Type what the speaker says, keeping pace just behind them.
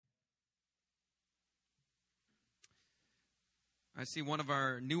I see one of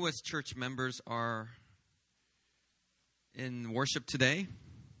our newest church members are in worship today.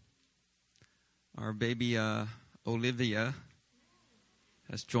 Our baby Olivia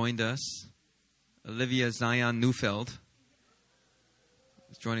has joined us. Olivia Zion Neufeld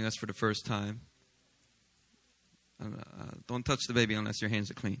is joining us for the first time. Don't touch the baby unless your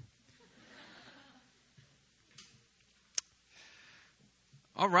hands are clean.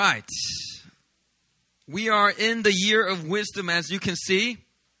 All right. We are in the year of wisdom, as you can see.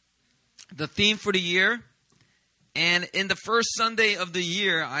 The theme for the year. And in the first Sunday of the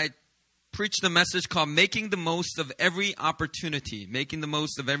year, I preached a message called Making the Most of Every Opportunity. Making the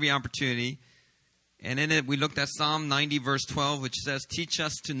Most of Every Opportunity. And in it, we looked at Psalm 90, verse 12, which says, teach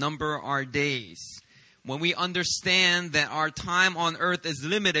us to number our days. When we understand that our time on earth is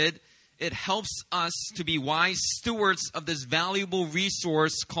limited, it helps us to be wise stewards of this valuable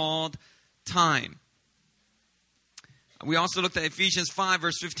resource called time. We also looked at Ephesians 5,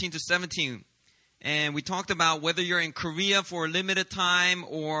 verse 15 to 17. And we talked about whether you're in Korea for a limited time,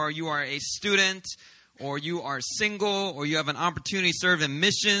 or you are a student, or you are single, or you have an opportunity to serve in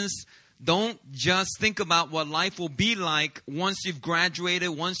missions. Don't just think about what life will be like once you've graduated,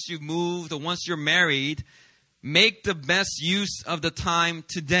 once you've moved, or once you're married. Make the best use of the time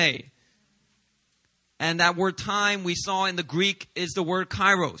today. And that word time we saw in the Greek is the word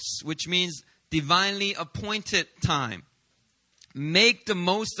kairos, which means divinely appointed time. Make the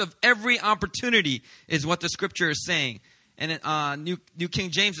most of every opportunity is what the scripture is saying. And in New King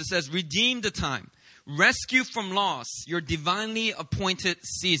James it says, redeem the time. Rescue from loss your divinely appointed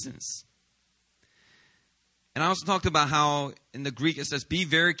seasons. And I also talked about how in the Greek it says, be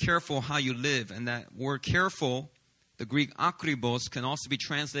very careful how you live. And that word careful, the Greek akribos, can also be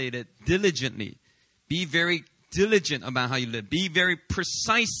translated diligently. Be very diligent about how you live. Be very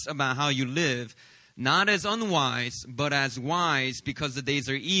precise about how you live. Not as unwise, but as wise, because the days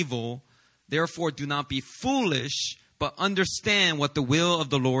are evil. Therefore, do not be foolish, but understand what the will of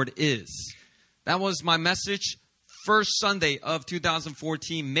the Lord is. That was my message, first Sunday of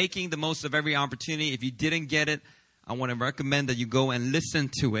 2014, making the most of every opportunity. If you didn't get it, I want to recommend that you go and listen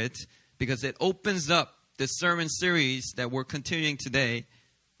to it, because it opens up the sermon series that we're continuing today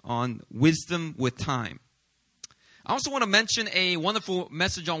on wisdom with time. I also want to mention a wonderful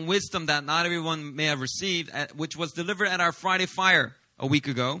message on wisdom that not everyone may have received, which was delivered at our Friday Fire a week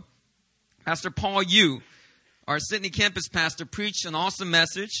ago. Pastor Paul Yu, our Sydney campus pastor, preached an awesome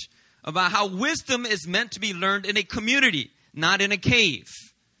message about how wisdom is meant to be learned in a community, not in a cave.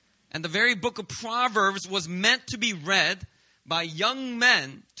 And the very book of Proverbs was meant to be read by young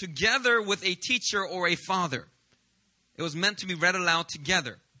men together with a teacher or a father. It was meant to be read aloud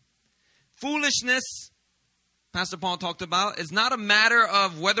together. Foolishness, Pastor Paul talked about, is not a matter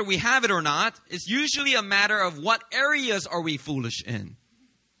of whether we have it or not. It's usually a matter of what areas are we foolish in.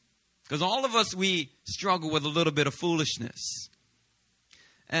 Because all of us, we struggle with a little bit of foolishness.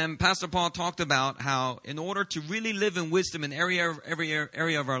 And Pastor Paul talked about how in order to really live in wisdom in every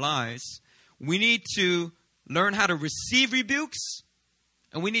area of our lives, we need to learn how to receive rebukes,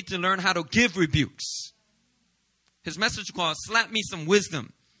 and we need to learn how to give rebukes. His message was called, Slap Me Some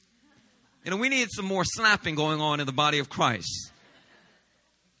Wisdom. You know, we need some more slapping going on in the body of Christ.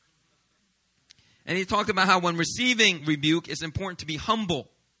 And he talked about how when receiving rebuke, it's important to be humble,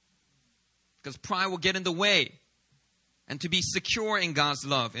 because pride will get in the way, and to be secure in God's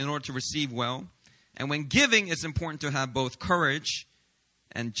love in order to receive well. And when giving, it's important to have both courage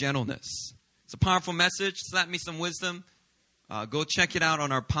and gentleness. It's a powerful message. Slap me some wisdom. Go check it out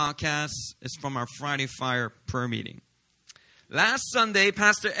on our podcast. It's from our Friday Fire prayer meeting. Last Sunday,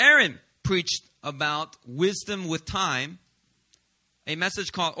 Pastor Aaron preached about wisdom with time, a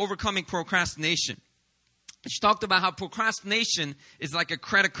message called Overcoming Procrastination. She talked about how procrastination is like a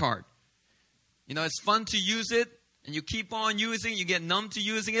credit card. You know, it's fun to use it, and you keep on using it, you get numb to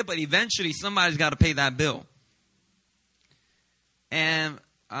using it, but eventually somebody's got to pay that bill. And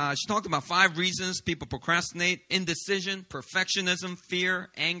she talked about 5 reasons people procrastinate: indecision, perfectionism, fear,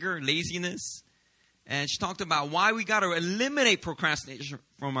 anger, laziness. And she talked about why we got to eliminate procrastination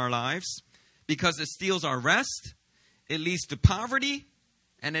from our lives, because it steals our rest, it leads to poverty,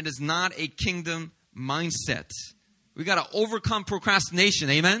 and it is not a kingdom mindset. We got to overcome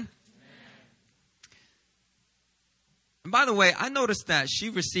procrastination. Amen? And by the way, I noticed that she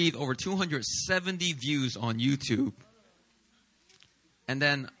received over 270 views on YouTube. And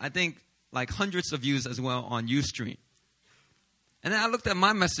then I think like hundreds of views as well on Ustream. And then I looked at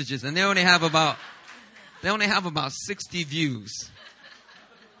my messages, and they only have about 60 views.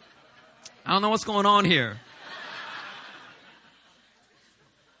 I don't know what's going on here.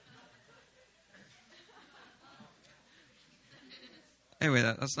 Anyway,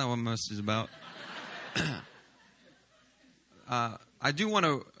 that's not what my message is about. I do want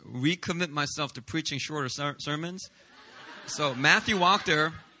to recommit myself to preaching shorter sermons. So Matthew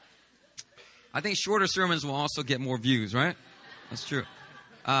Wachter, I think shorter sermons will also get more views, right? That's true.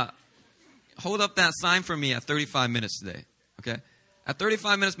 Hold up that sign for me at 35 minutes today, okay? At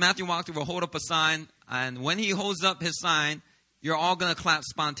 35 minutes, Matthew Wachter will hold up a sign, and when he holds up his sign, you're all going to clap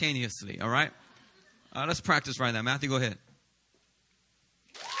spontaneously, all right? Let's practice right now. Matthew, go ahead.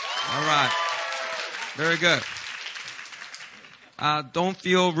 All right. Very good. Don't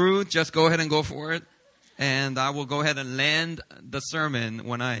feel rude. Just go ahead and go for it. And I will go ahead and land the sermon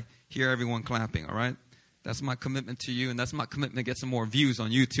when I hear everyone clapping, all right? That's my commitment to you, and that's my commitment to get some more views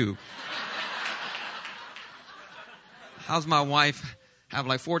on YouTube. How's my wife have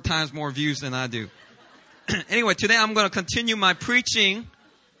like 4 times more views than I do? Anyway, today I'm going to continue my preaching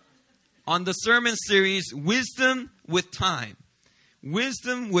on the sermon series, Wisdom with Time.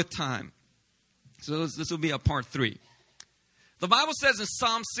 Wisdom with Time. So this will be a part 3. The Bible says in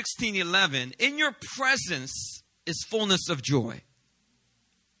Psalm 16:11, in your presence is fullness of joy.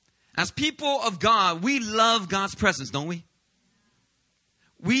 As people of God, we love God's presence, don't we?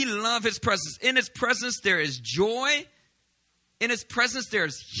 We love His presence. In His presence, there is joy. In His presence, there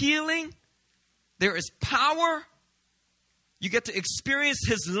is healing. There is power. You get to experience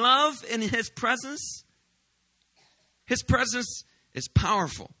His love in His presence. His presence is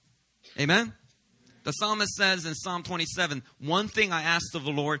powerful. Amen? The psalmist says in Psalm 27, one thing I asked of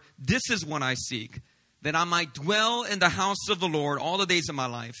the Lord, this is what I seek, that I might dwell in the house of the Lord all the days of my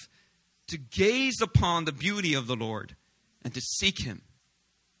life, to gaze upon the beauty of the Lord and to seek Him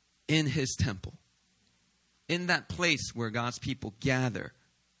in His temple, in that place where God's people gather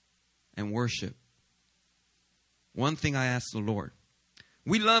and worship. One thing I ask the Lord.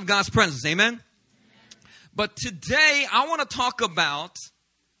 We love God's presence, amen? But today I want to talk about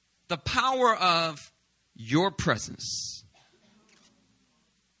the power of your presence.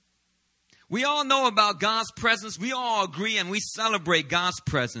 We all know about God's presence. We all agree and we celebrate God's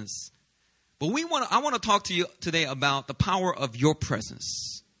presence. But I want to talk to you today about the power of your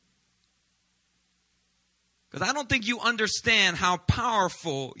presence. Because I don't think you understand how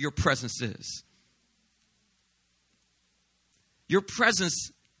powerful your presence is. Your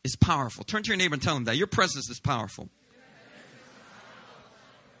presence is powerful. Turn to your neighbor and tell him that. Your presence is powerful.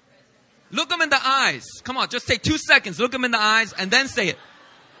 Look them in the eyes. Come on, just take 2 seconds. Look them in the eyes and then say it.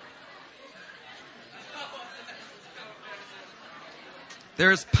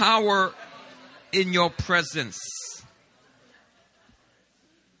 There's power in your presence.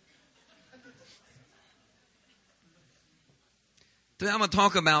 Today I'm going to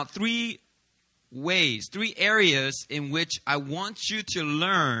talk about 3 areas in which I want you to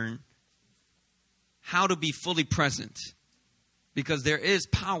learn how to be fully present. Because there is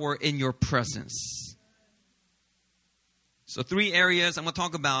power in your presence. So 3 areas. I'm going to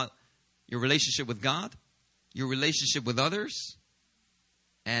talk about your relationship with God, your relationship with others,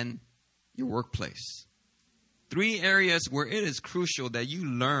 and your workplace. 3 areas where it is crucial that you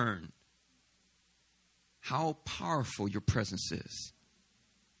learn how powerful your presence is.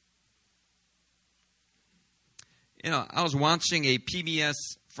 You know, I was watching a PBS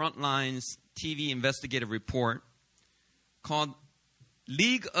Frontlines TV investigative report called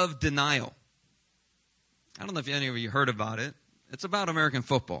League of Denial. I don't know if any of you heard about it. It's about American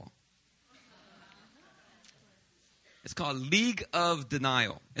football. It's called League of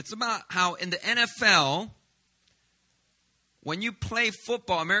Denial. It's about how in the NFL, when you play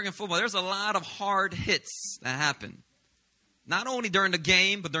football, American football, there's a lot of hard hits that happen. Not only during the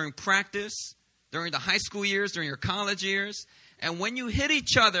game, but during practice, during the high school years, during your college years. And when you hit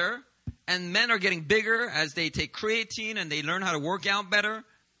each other, and men are getting bigger as they take creatine and they learn how to work out better,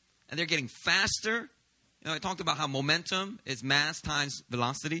 and they're getting faster. You know, I talked about how momentum is mass times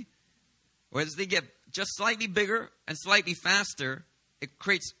velocity. Whereas they get just slightly bigger and slightly faster, it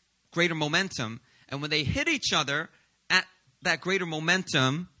creates greater momentum. And when they hit each other at that greater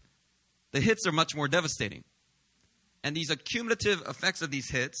momentum, the hits are much more devastating. And these accumulative effects of these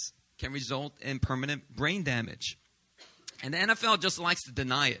hits can result in permanent brain damage. And the NFL just likes to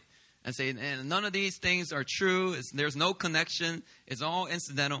deny it and say, and none of these things are true. There's no connection. It's all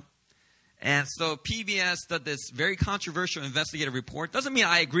incidental. And so PBS did this very controversial investigative report. Doesn't mean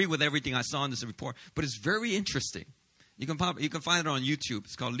I agree with everything I saw in this report, but it's very interesting. You can find it on YouTube.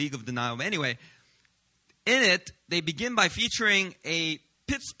 It's called League of Denial. But anyway, in it, they begin by featuring a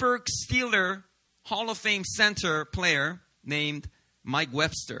Pittsburgh Steelers Hall of Fame center player named Mike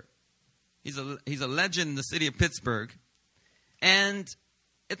Webster. He's a legend in the city of Pittsburgh. And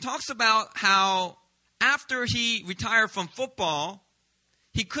it talks about how after he retired from football,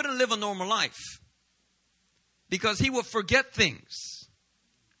 he couldn't live a normal life because he would forget things.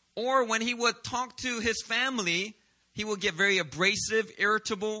 Or when he would talk to his family, he would get very abrasive,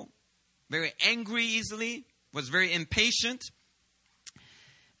 irritable, very angry easily, was very impatient.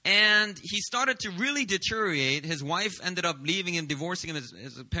 And he started to really deteriorate. His wife ended up leaving him, divorcing him.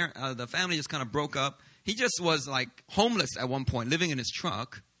 The family just kind of broke up. He just was like homeless at one point, living in his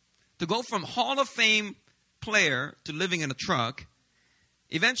truck. To go from Hall of Fame player to living in a truck,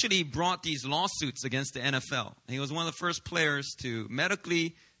 eventually he brought these lawsuits against the NFL. And he was one of the first players to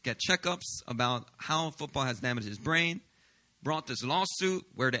medically get checkups about how football has damaged his brain. Brought this lawsuit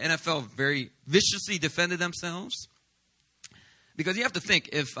where the NFL very viciously defended themselves. Because you have to think,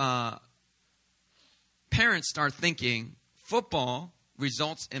 if parents start thinking football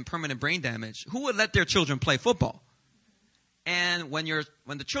results in permanent brain damage, who would let their children play football? And when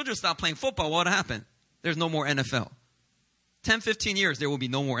the children stop playing football, what would happen? There's no more NFL. 10, 15 years, there will be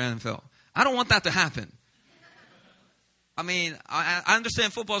no more NFL. I don't want that to happen. I mean, I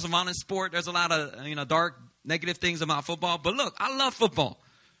understand football is a violent sport. There's a lot of dark, negative things about football. But look, I love football.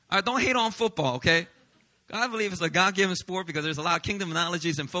 All right, don't hate on football, okay? I believe it's a God-given sport because there's a lot of kingdom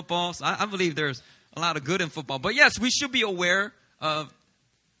analogies in football. So I believe there's a lot of good in football. But yes, we should be aware of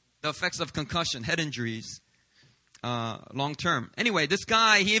the effects of concussion, head injuries, long term. Anyway, this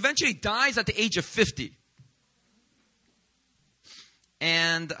guy, he eventually dies at the age of 50.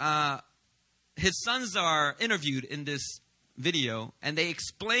 And his sons are interviewed in this video, and they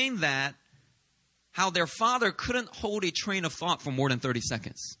explain that how their father couldn't hold a train of thought for more than 30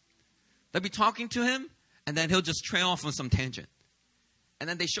 seconds. They'll be talking to him, and then he'll just trail off on some tangent. And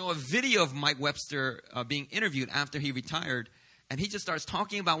then they show a video of Mike Webster being interviewed after he retired. And he just starts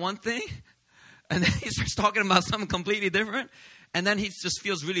talking about one thing. And then he starts talking about something completely different. And then he just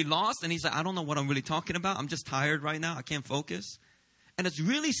feels really lost. And he's like, I don't know what I'm really talking about. I'm just tired right now. I can't focus. And it's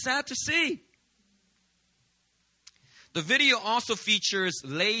really sad to see. The video also features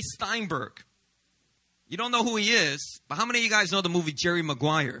Leigh Steinberg. You don't know who he is. But how many of you guys know the movie Jerry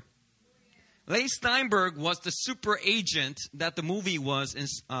Maguire? Leigh Steinberg was the super agent that the movie was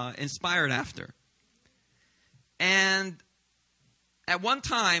inspired after. And at one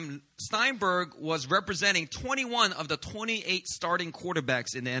time, Steinberg was representing 21 of the 28 starting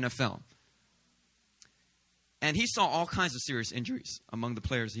quarterbacks in the NFL. And he saw all kinds of serious injuries among the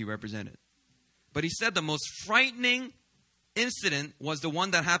players he represented. But he said the most frightening incident was the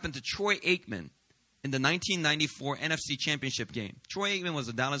one that happened to Troy Aikman in the 1994 NFC Championship game. Troy Aikman was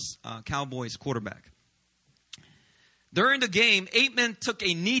the Dallas Cowboys quarterback. During the game, Aikman took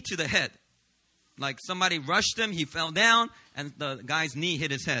a knee to the head. Like somebody rushed him, he fell down, and the guy's knee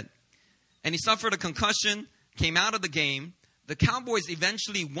hit his head. And he suffered a concussion, came out of the game. The Cowboys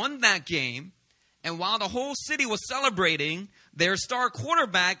eventually won that game. And while the whole city was celebrating, their star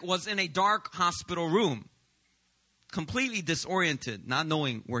quarterback was in a dark hospital room, completely disoriented, not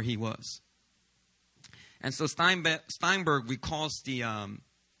knowing where he was. And so Steinberg recalls the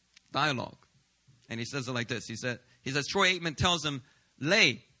dialogue. And he says it like this. He says, Troy Aikman tells him,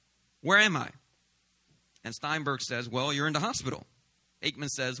 Leigh, where am I? And Steinberg says, well, you're in the hospital. Aikman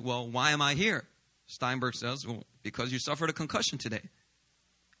says, well, why am I here? Steinberg says, well, because you suffered a concussion today.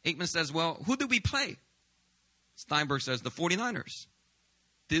 Aikman says, well, who did we play? Steinberg says, the 49ers.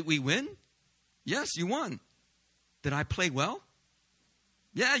 Did we win? Yes, you won. Did I play well?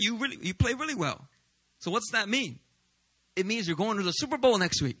 Yeah, you played really well. So what's that mean? It means you're going to the Super Bowl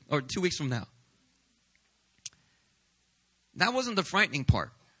next week or 2 weeks from now. That wasn't the frightening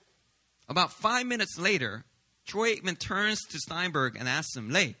part. About 5 minutes later, Troy Aikman turns to Steinberg and asks him,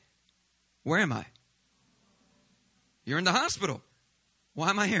 Leigh, where am I? You're in the hospital. Why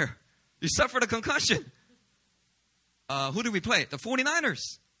am I here? You suffered a concussion. Who did we play? The 49ers.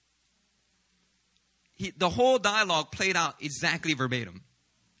 The whole dialogue played out exactly verbatim.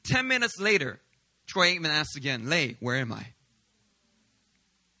 10 minutes later, Troy Aikman asks again, Leigh, where am I?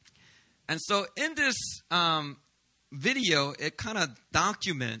 And so in this video, it kind of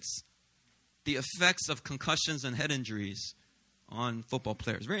documents the effects of concussions and head injuries on football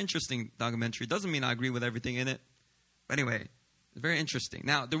players. Very interesting documentary. Doesn't mean I agree with everything in it. But anyway, it's very interesting.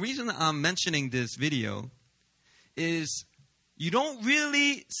 Now, the reason I'm mentioning this video is you don't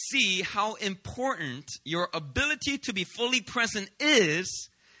really see how important your ability to be fully present is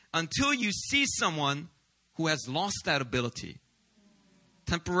until you see someone who has lost that ability,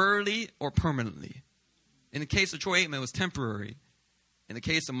 temporarily or permanently. In the case of Troy Aikman, it was temporary. In the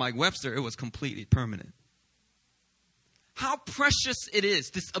case of Mike Webster, it was completely permanent. How precious it is,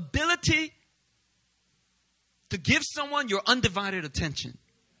 this ability to give someone your undivided attention.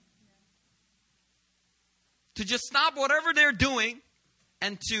 To just stop whatever they're doing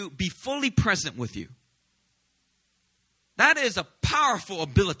and to be fully present with you. That is a powerful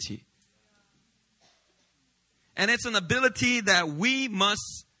ability. And it's an ability that we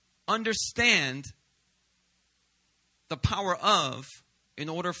must understand the power of in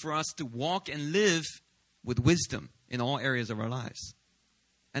order for us to walk and live with wisdom in all areas of our lives.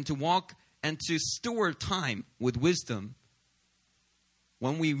 And to walk and to steward time with wisdom.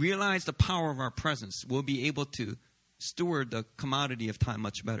 When we realize the power of our presence, we'll be able to steward the commodity of time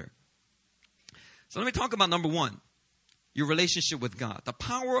much better. So let me talk about number one, your relationship with God. The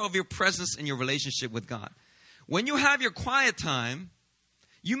power of your presence in your relationship with God. When you have your quiet time,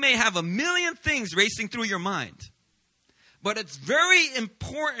 you may have a million things racing through your mind. But it's very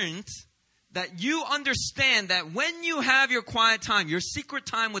important that you understand that when you have your quiet time, your secret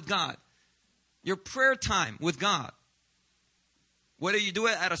time with God, your prayer time with God, whether you do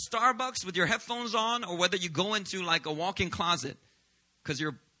it at a Starbucks with your headphones on or whether you go into like a walk-in closet because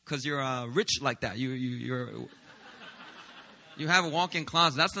you're rich like that. You have a walk-in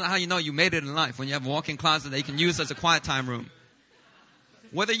closet. That's not how you know you made it in life. When you have a walk-in closet that you can use as a quiet time room.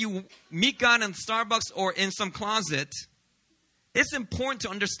 Whether you meet God in Starbucks or in some closet, it's important to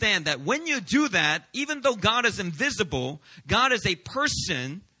understand that when you do that, even though God is invisible, God is a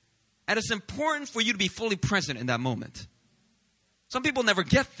person, and it's important for you to be fully present in that moment. Some people never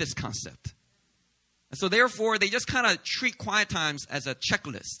get this concept. And so therefore, they just kind of treat quiet times as a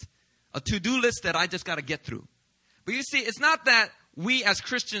checklist, a to-do list that I just got to get through. But you see, it's not that we as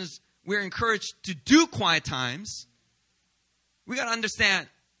Christians, we're encouraged to do quiet times. We got to understand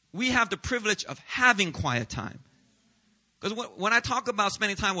we have the privilege of having quiet time. Because when I talk about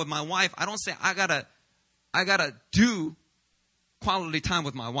spending time with my wife, I don't say I gotta do quality time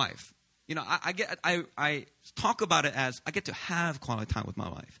with my wife. You know, I talk about it as I get to have quality time with my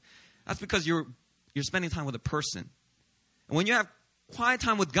wife. That's because you're spending time with a person. And when you have quiet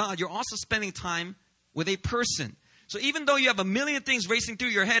time with God, you're also spending time with a person. So even though you have a million things racing through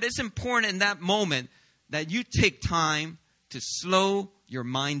your head, it's important in that moment that you take time to slow your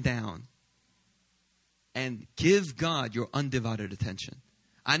mind down and give God your undivided attention.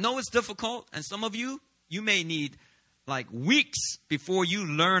 I know it's difficult, and some of you may need like weeks before you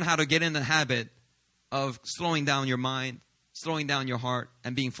learn how to get in the habit of slowing down your mind, slowing down your heart,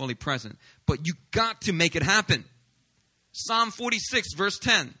 and being fully present. But you got to make it happen. Psalm 46, verse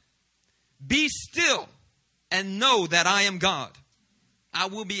 10. Be still and know that I am God. I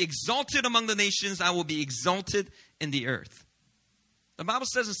will be exalted among the nations. I will be exalted in the earth. The Bible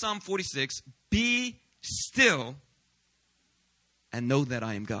says in Psalm 46, be still and know that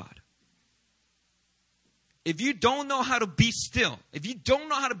I am God. If you don't know how to be still, if you don't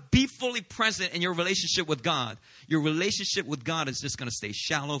know how to be fully present in your relationship with God, your relationship with God is just going to stay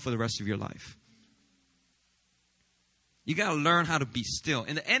shallow for the rest of your life. You got to learn how to be still.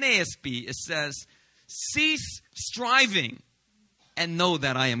 In the NASB, it says, cease striving and know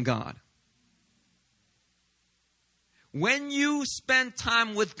that I am God. When you spend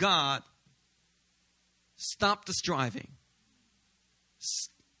time with God, stop the striving.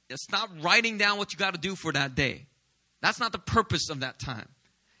 Stop writing down what you got to do for that day. That's not the purpose of that time.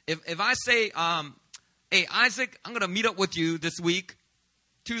 If I say, hey, Isaac, I'm going to meet up with you this week,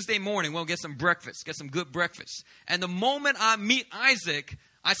 Tuesday morning, we'll get some breakfast, get some good breakfast. And the moment I meet Isaac,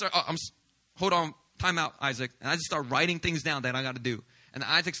 I start, hold on, time out, Isaac. And I just start writing things down that I got to do. And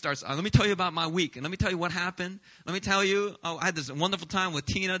Isaac starts, let me tell you about my week. And let me tell you what happened. Let me tell you, I had this wonderful time with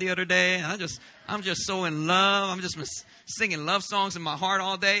Tina the other day. And I'm just so in love. I'm just singing love songs in my heart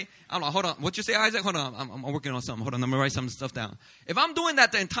all day. I'm like, hold on. What you say, Isaac? Hold on. I'm working on something. Hold on. I'm going to write some stuff down. If I'm doing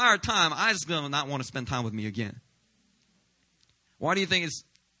that the entire time, Isaac's going to not want to spend time with me again. Why do you think it's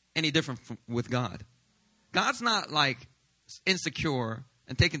any different with God? God's not like insecure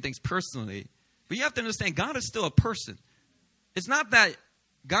and taking things personally. But you have to understand, God is still a person. It's not that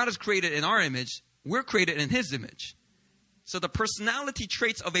God is created in our image. We're created in His image. So the personality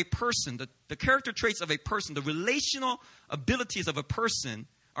traits of a person, the character traits of a person, the relational abilities of a person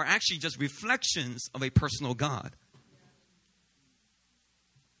are actually just reflections of a personal God.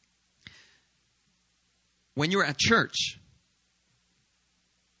 When you're at church,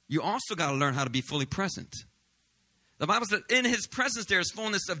 you also got to learn how to be fully present. The Bible says, in His presence there is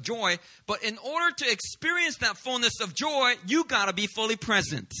fullness of joy. But in order to experience that fullness of joy, you got to be fully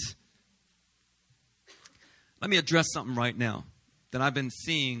present. Let me address something right now that I've been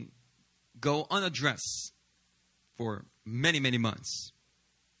seeing go unaddressed for many, many months.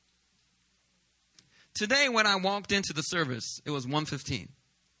 Today when I walked into the service, it was 1:15.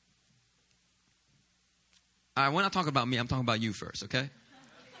 When I talk about me, I'm talking about you first, okay?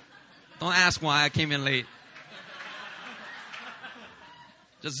 Don't ask why I came in late.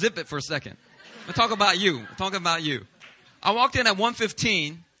 Just zip it for a second. We'll talk about you. We're talking about you. I walked in at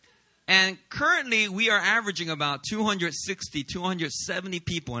 1:15, and currently we are averaging about 260, 270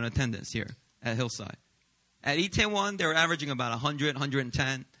 people in attendance here at Hillside. At E101, they're averaging about 100,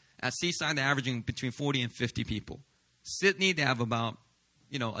 110. At Seaside, they're averaging between 40 and 50 people. Sydney, they have about,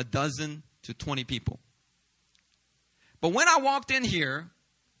 a dozen to 20 people. But when I walked in here,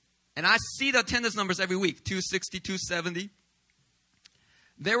 and I see the attendance numbers every week, 260, 270,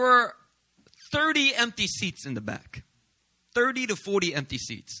 there were 30 empty seats in the back. 30 to 40 empty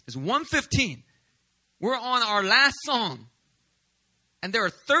seats. It's 1:15. We're on our last song. And there are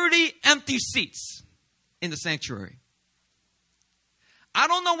 30 empty seats in the sanctuary. I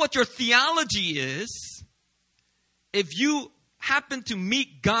don't know what your theology is. If you happen to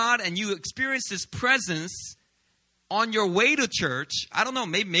meet God and you experience His presence on your way to church, I don't know,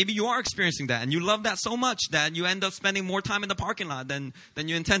 maybe you are experiencing that and you love that so much that you end up spending more time in the parking lot than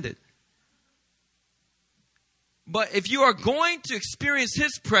you intended. But if you are going to experience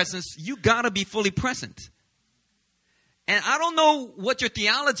His presence, you got to be fully present. And I don't know what your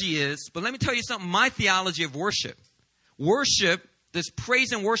theology is, but let me tell you something. My theology of worship, this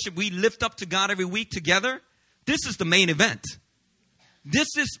praise and worship we lift up to God every week together, this is the main event. This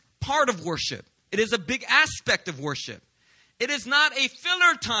is part of worship. It is a big aspect of worship. It is not a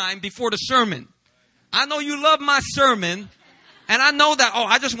filler time before the sermon. I know you love my sermon, and I know that,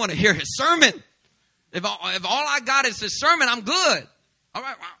 I just want to hear his sermon. If all I got is his sermon, I'm good. All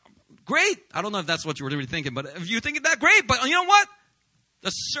right, great. I don't know if that's what you were really thinking, but if you're thinking that, great. But you know what?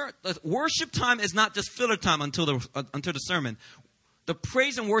 The worship time is not just filler time until the sermon. The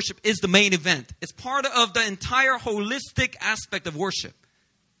praise and worship is the main event. It's part of the entire holistic aspect of worship.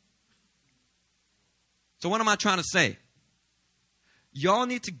 So what am I trying to say? Y'all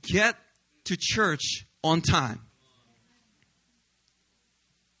need to get to church on time.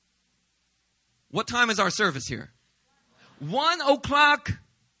 What time is our service here? 1 o'clock.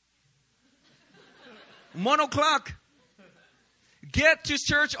 1 o'clock. Get to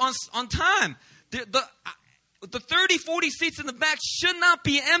church on time. The 30, 40 seats in the back should not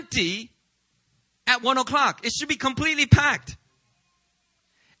be empty at 1 o'clock. It should be completely packed.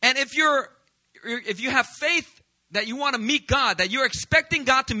 And if you have faith that you want to meet God, that you're expecting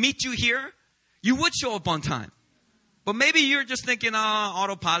God to meet you here, you would show up on time. But maybe you're just thinking,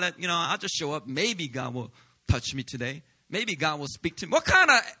 autopilot, I'll just show up. Maybe God will touch me today. Maybe God will speak to me. What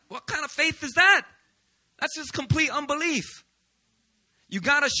kind of faith is that? That's just complete unbelief. You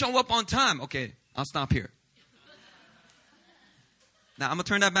got to show up on time. Okay, I'll stop here. Now, I'm going to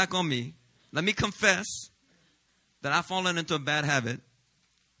turn that back on me. Let me confess that I've fallen into a bad habit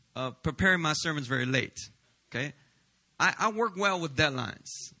of preparing my sermons very late. Okay? I work well with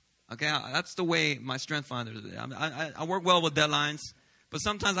deadlines. Okay? That's the way my strength finder is. I work well with deadlines, but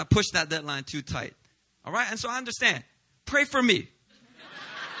sometimes I push that deadline too tight. All right? And so I understand. Pray for me.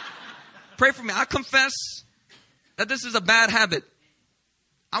 Pray for me. I confess that this is a bad habit.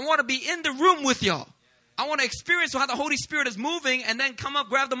 I want to be in the room with y'all. I want to experience how the Holy Spirit is moving, and then come up,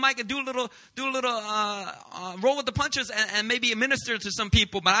 grab the mic, and do a little roll with the punches, and maybe minister to some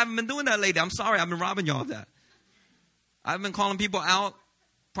people. But I haven't been doing that lately. I'm sorry. I've been robbing y'all of that. I've been calling people out,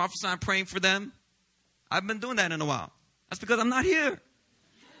 prophesying, praying for them. I've been doing that in a while. That's because I'm not here.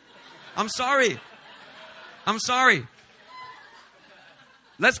 I'm sorry. I'm sorry.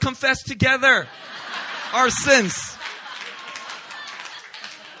 Let's confess together our sins.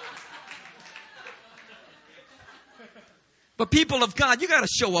 But people of God, you got to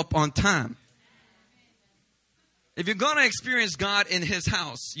show up on time. If you're going to experience God in His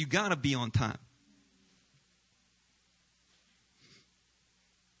house, you got to be on time.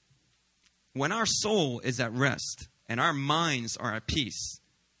 When our soul is at rest and our minds are at peace,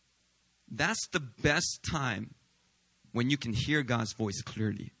 that's the best time when you can hear God's voice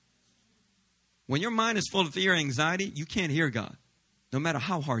clearly. When your mind is full of fear and anxiety, you can't hear God, no matter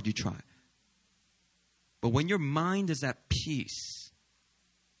how hard you try. But when your mind is at peace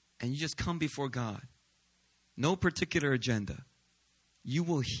and you just come before God, no particular agenda, you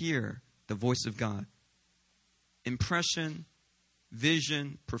will hear the voice of God. Impression,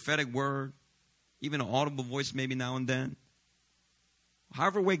 vision, prophetic word, even an audible voice maybe now and then.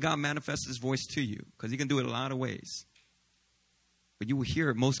 However way God manifests His voice to you, because He can do it a lot of ways. But you will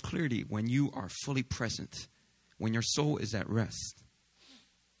hear it most clearly when you are fully present, when your soul is at rest.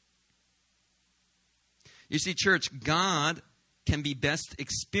 You see, church, God can be best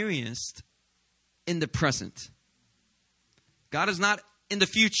experienced in the present. God is not in the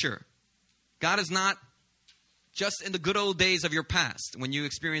future. God is not just in the good old days of your past when you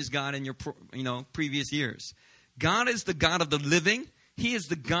experienced God in your previous years. God is the God of the living. He is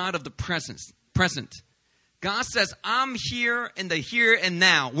the God of the present. God says, I'm here in the here and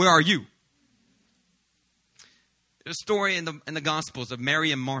now. Where are you? There's a story in the Gospels of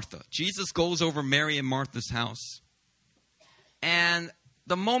Mary and Martha. Jesus goes over Mary and Martha's house. And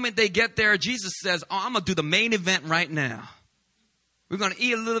the moment they get there, Jesus says, I'm going to do the main event right now. We're going to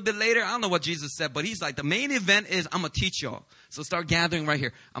eat a little bit later. I don't know what Jesus said, but he's like, the main event is I'm going to teach y'all. So start gathering right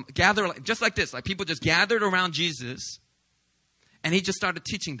here. Gather just like this. Like people just gathered around Jesus. And he just started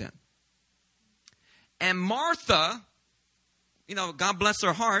teaching them. And Martha, God bless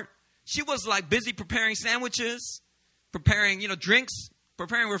her heart. She was like busy preparing sandwiches, preparing, drinks,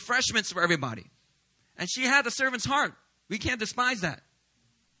 preparing refreshments for everybody. And she had the servant's heart. We can't despise that.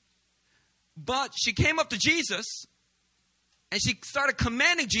 But she came up to Jesus and she started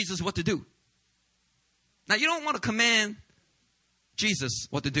commanding Jesus what to do. Now, you don't want to command Jesus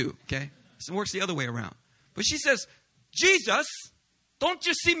what to do, okay? It works the other way around. But she says, Jesus, don't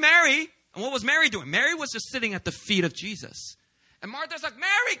you see Mary? And what was Mary doing? Mary was just sitting at the feet of Jesus. And Martha's like,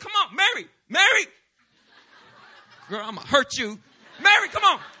 Mary, come on, Mary. Girl, I'm going to hurt you. Mary, come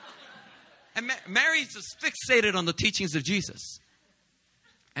on. And Mary's just fixated on the teachings of Jesus.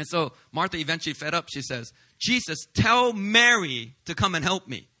 And so Martha eventually fed up. She says, Jesus, tell Mary to come and help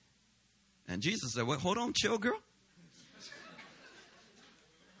me. And Jesus said, wait, hold on, chill, girl.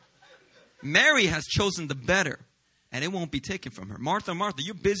 Mary has chosen the better, and it won't be taken from her. Martha,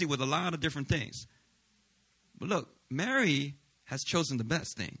 you're busy with a lot of different things. But look, Mary has chosen the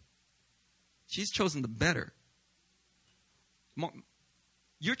best thing. She's chosen the better.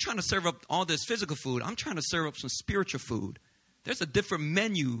 You're trying to serve up all this physical food. I'm trying to serve up some spiritual food. There's a different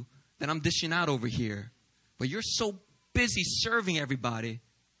menu that I'm dishing out over here. But you're so busy serving everybody,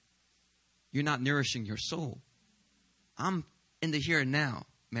 you're not nourishing your soul. I'm in the here and now,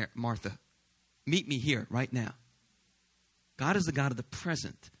 Martha. Meet me here right now. God is the God of the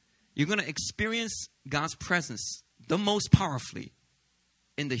present. You're going to experience God's presence the most powerfully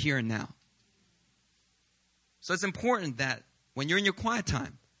in the here and now. So it's important that when you're in your quiet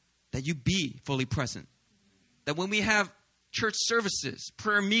time, that you be fully present. That when we have church services,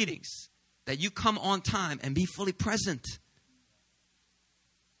 prayer meetings, that you come on time and be fully present.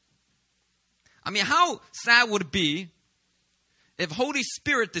 I mean, how sad would it be if Holy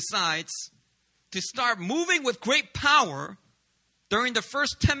Spirit decides to start moving with great power during the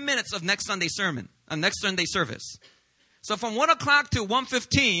first 10 minutes of next Sunday service? So from 1 o'clock to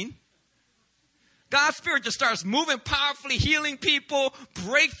 1:15, God's Spirit just starts moving powerfully, healing people,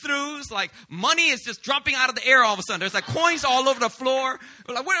 breakthroughs, like money is just dropping out of the air all of a sudden. There's like coins all over the floor.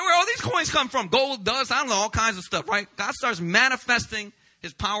 We're like, where all these coins come from? Gold, dust, I don't know, all kinds of stuff, right? God starts manifesting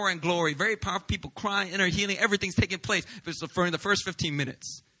his power and glory. Very powerful people crying, inner healing, everything's taking place for the first 15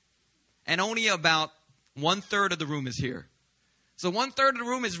 minutes. And only about 1/3 of the room is here. So 1/3 of the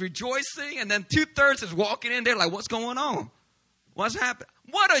room is rejoicing, and then 2/3 is walking in there like, what's going on? What's happened?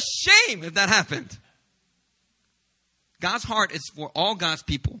 What a shame if that happened. God's heart is for all God's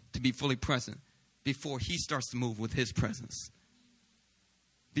people to be fully present before he starts to move with his presence.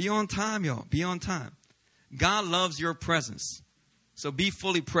 Be on time, y'all. Be on time. God loves your presence. So be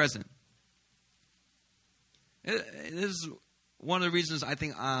fully present. This is one of the reasons I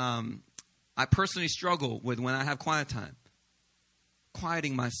think I personally struggle with when I have quiet time.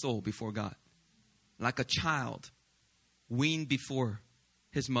 Quieting my soul before God. Like a child weaned before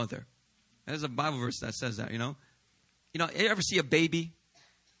his mother. There's a Bible verse that says that, you ever see a baby?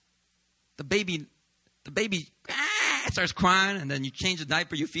 The baby starts crying, and then you change the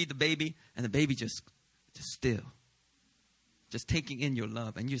diaper, you feed the baby, and the baby just still. Just taking in your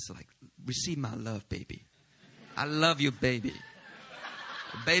love, and you're just like, receive my love, baby. I love you, baby.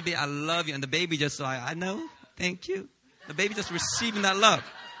 Baby, I love you. And the baby just like, I know, thank you. The baby just receiving that love.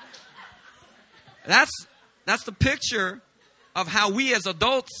 That's the picture of how we as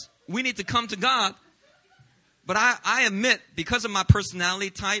adults, we need to come to God. But I admit, because of my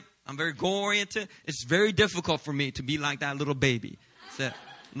personality type, I'm very goal-oriented. It's very difficult for me to be like that little baby. Say,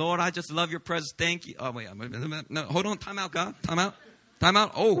 Lord, I just love your presence. Thank you. Oh, wait. No, hold on. Time out, God. Time out. Time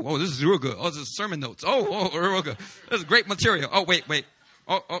out. Oh, this is real good. Oh, this is sermon notes. Oh, real good. This is great material. Oh, wait.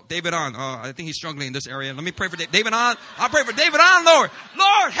 Oh, David on. I think he's struggling in this area. Let me pray for David on. I'll pray for David on, Lord.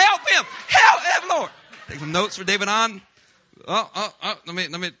 Lord, help him. Help him, Lord. Take some notes for David on. Let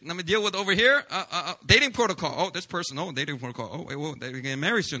me deal with over here. Dating protocol. Oh, this person. Oh, dating protocol. Oh, wait, whoa, they're getting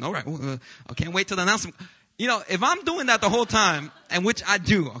married soon. All right. I can't wait till the announcement. If I'm doing that the whole time, and which I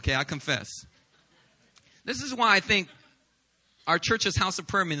do, okay, I confess. This is why I think our church's House of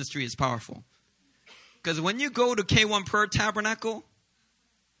Prayer ministry is powerful. Because when you go to K1 Prayer Tabernacle,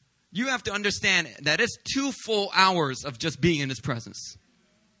 you have to understand that it's 2 full hours of just being in His presence.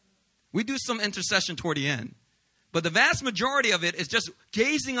 We do some intercession toward the end. But the vast majority of it is just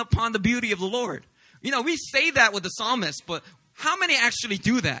gazing upon the beauty of the Lord. You know, we say that with the psalmist, but how many actually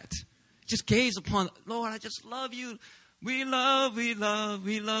do that? Just gaze upon, Lord, I just love you. We love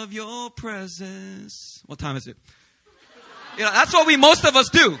your presence. What time is it? You know, that's what most of us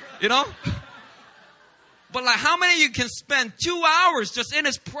do, you know? But like, how many of you can spend 2 hours just in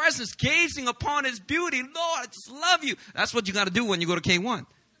His presence, gazing upon His beauty? Lord, I just love you. That's what you got to do when you go to K1.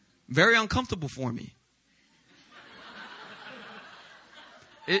 Very uncomfortable for me.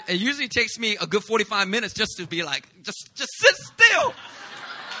 It usually takes me a good 45 minutes just to be like, just sit still.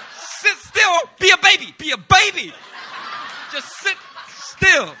 Sit still. Be a baby. Be a baby. Just sit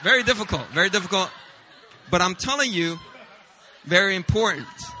still. Very difficult. Very difficult. But I'm telling you, very important.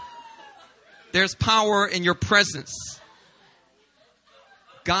 There's power in your presence.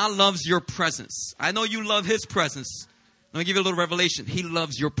 God loves your presence. I know you love His presence. Let me give you a little revelation. He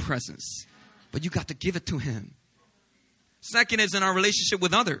loves your presence. But you got to give it to Him. Second is in our relationship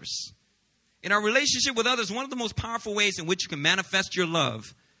with others. In our relationship with others, one of the most powerful ways in which you can manifest your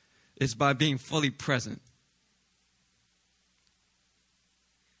love is by being fully present.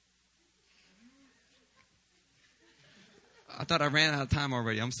 I thought I ran out of time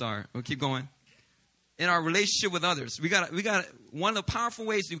already. I'm sorry. We'll keep going. In our relationship with others, we got one of the powerful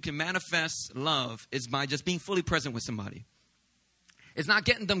ways you can manifest love is by just being fully present with somebody. It's not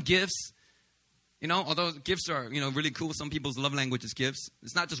getting them gifts. You know, although gifts are, you know, really cool. Some people's love language is gifts.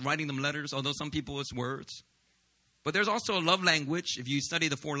 It's not just writing them letters, although some people it's words. But there's also a love language. If you study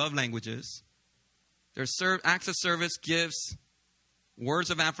the 4 love languages, there's acts of service, gifts, words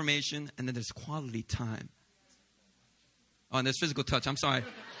of affirmation, and then there's quality time. Oh, and there's physical touch. I'm sorry.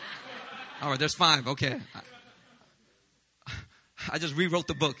 All right, there's 5. Okay. I just rewrote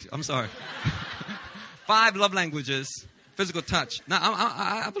the book. I'm sorry. 5 love languages. Physical touch. Now,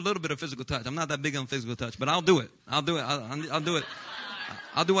 I have a little bit of physical touch. I'm not that big on physical touch, but I'll do it. I'll do it. I'll do it.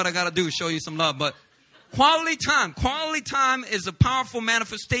 I'll do what I got to do, show you some love. But quality time. Quality time is a powerful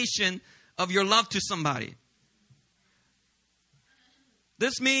manifestation of your love to somebody.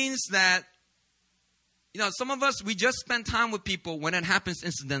 This means that, you know, some of us, we just spend time with people when it happens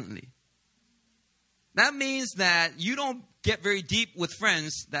incidentally. That means that you don't get very deep with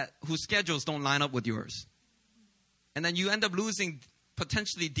friends whose schedules don't line up with yours. And then you end up losing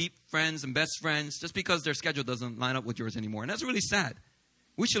potentially deep friends and best friends just because their schedule doesn't line up with yours anymore. And that's really sad.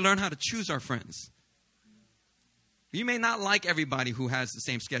 We should learn how to choose our friends. You may not like everybody who has the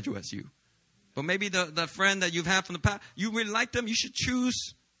same schedule as you. But maybe the friend that you've had from the past, you really like them, you should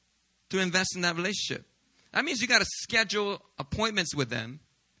choose to invest in that relationship. That means you got to schedule appointments with them.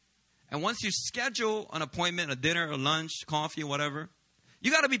 And once you schedule an appointment, a dinner, a lunch, coffee, whatever,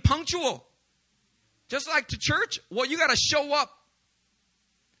 you got to be punctual. Just like to church, well, you got to show up.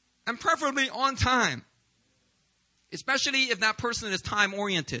 And preferably on time. Especially if that person is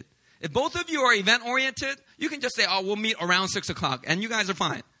time-oriented. If both of you are event-oriented, you can just say, oh, we'll meet around 6 o'clock. And you guys are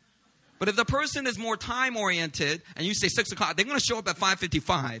fine. But if the person is more time-oriented and you say 6 o'clock, they're going to show up at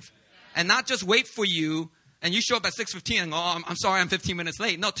 5:55. And not just wait for you. And you show up at 6:15 and go, oh, I'm sorry, I'm 15 minutes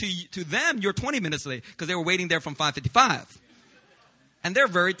late. No, to them, you're 20 minutes late because they were waiting there from 5:55. And they're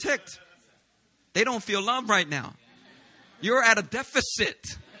very ticked. They don't feel love right now. You're at a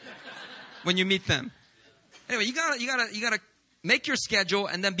deficit when you meet them. Anyway, you gotta make your schedule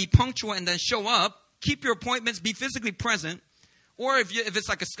and then be punctual and then show up. Keep your appointments. Be physically present. Or if it's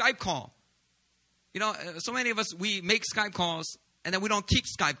like a Skype call, you know, so many of us we make Skype calls and then we don't keep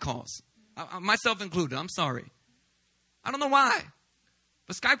Skype calls. Myself included. I'm sorry. I don't know why,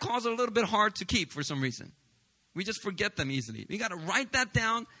 but Skype calls are a little bit hard to keep for some reason. We just forget them easily. You got to write that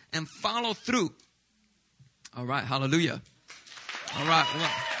down and follow through. All right. Hallelujah. All right.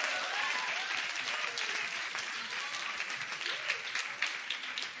 Well,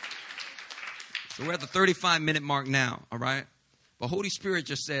 so we're at the 35-minute mark now. All right. But Holy Spirit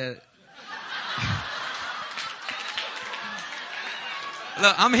just said,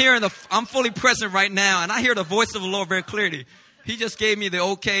 look, I'm fully present right now, and I hear the voice of the Lord very clearly. He just gave me the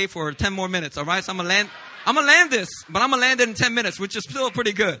okay for 10 more minutes. All right. So I'm going to land this, but I'm going to land it in 10 minutes, which is still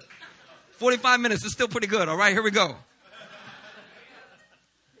pretty good. 45 minutes is still pretty good. All right, here we go.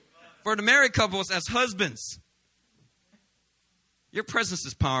 For the married couples as husbands, your presence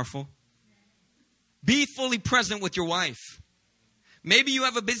is powerful. Be fully present with your wife. Maybe you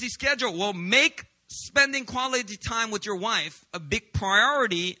have a busy schedule. Well, make spending quality time with your wife a big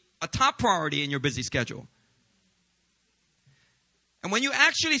priority, a top priority in your busy schedule. And when you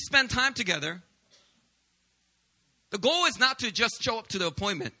actually spend time together, the goal is not to just show up to the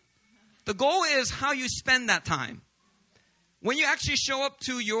appointment. The goal is how you spend that time. When you actually show up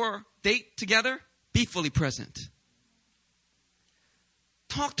to your date together, be fully present.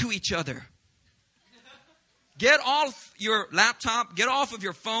 Talk to each other. Get off your laptop. Get off of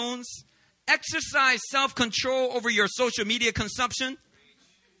your phones. Exercise self-control over your social media consumption.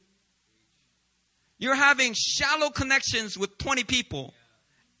 You're having shallow connections with 20 people,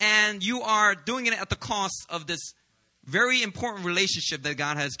 and you are doing it at the cost of this very important relationship that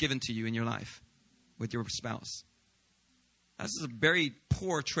God has given to you in your life with your spouse. This is a very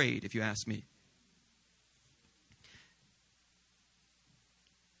poor trade, if you ask me.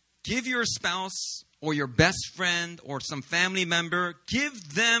 Give your spouse or your best friend or some family member,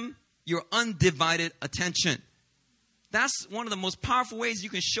 give them your undivided attention. That's one of the most powerful ways you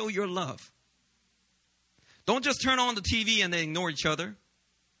can show your love. Don't just turn on the TV and then ignore each other.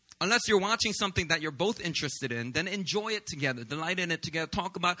 Unless you're watching something that you're both interested in, then enjoy it together, delight in it together,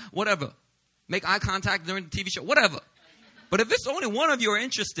 talk about whatever. Make eye contact during the TV show, whatever. But if it's only one of you are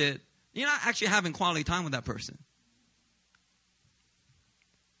interested, you're not actually having quality time with that person.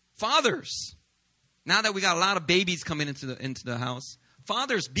 Fathers, now that we got a lot of babies coming into the house,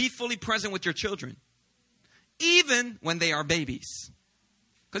 fathers, be fully present with your children, even when they are babies.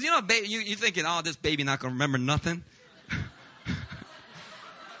 Because you're thinking, oh, this baby not going to remember nothing.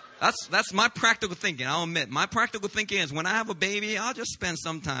 That's my practical thinking. I'll admit, my practical thinking is when I have a baby, I'll just spend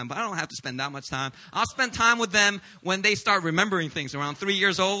some time, but I don't have to spend that much time. I'll spend time with them when they start remembering things around 3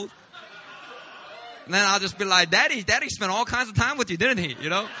 years old. And then I'll just be like, Daddy spent all kinds of time with you, didn't he?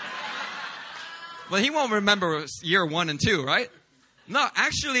 But he won't remember year 1 and 2, right? No,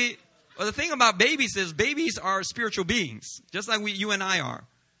 actually, the thing about babies is babies are spiritual beings, just like you and I are.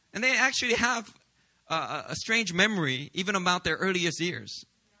 And they actually have a strange memory even about their earliest years.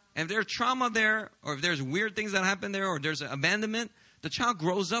 And if there's trauma there, or if there's weird things that happen there, or there's abandonment, the child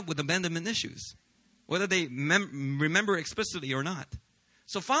grows up with abandonment issues, whether they remember explicitly or not.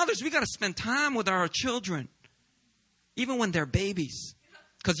 So fathers, we got to spend time with our children, even when they're babies,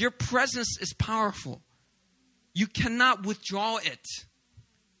 because your presence is powerful. You cannot withdraw it.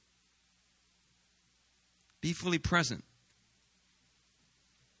 Be fully present.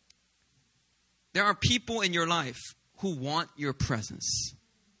 There are people in your life who want your presence.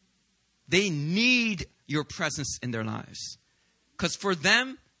 They need your presence in their lives. Because for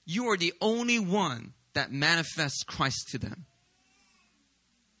them, you are the only one that manifests Christ to them.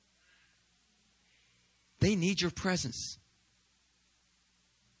 They need your presence.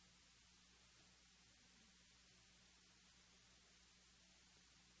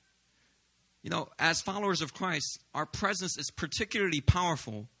 As followers of Christ, our presence is particularly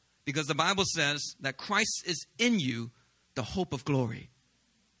powerful because the Bible says that Christ is in you, the hope of glory.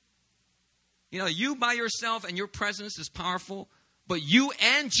 You by yourself and your presence is powerful, but you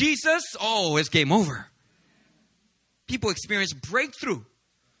and Jesus, it's game over. People experience breakthrough.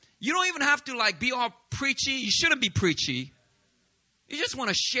 You don't even have to be all preachy. You shouldn't be preachy. You just want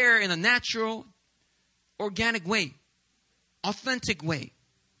to share in a natural, organic way, authentic way.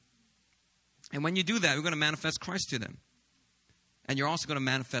 And when you do that, you're going to manifest Christ to them. And you're also going to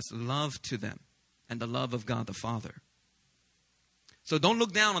manifest love to them and the love of God the Father. So don't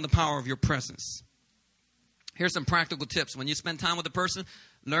look down on the power of your presence. Here's some practical tips. When you spend time with a person,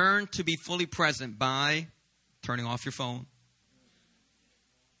 learn to be fully present by turning off your phone,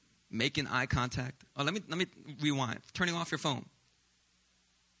 making eye contact. Let me rewind. Turning off your phone.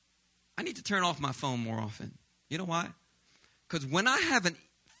 I need to turn off my phone more often. You know why? Because when I have a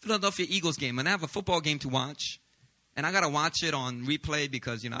Philadelphia Eagles game and I have a football game to watch, and I got to watch it on replay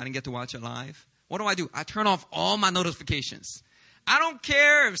because, I didn't get to watch it live, what do? I turn off all my notifications. I don't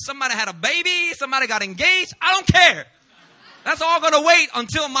care if somebody had a baby, somebody got engaged. I don't care. That's all going to wait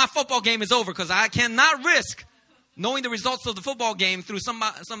until my football game is over because I cannot risk knowing the results of the football game through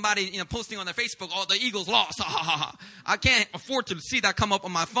somebody posting on their Facebook, the Eagles lost. I can't afford to see that come up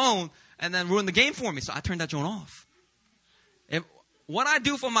on my phone and then ruin the game for me. So I turn that joint off. What I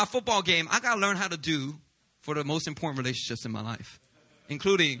do for my football game, I got to learn how to do for the most important relationships in my life,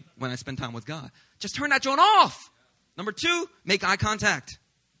 including when I spend time with God. Just turn that joint off. Number 2, make eye contact.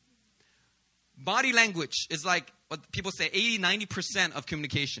 Body language is like what people say, 80-90% of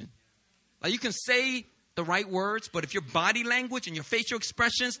communication. You can say the right words, but if your body language and your facial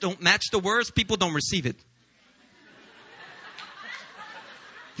expressions don't match the words, people don't receive it.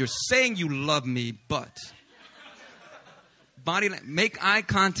 You're saying you love me, but make eye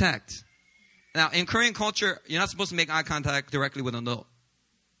contact. Now, in Korean culture, you're not supposed to make eye contact directly with an adult.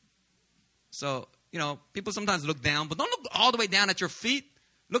 So, people sometimes look down, but don't look all the way down at your feet.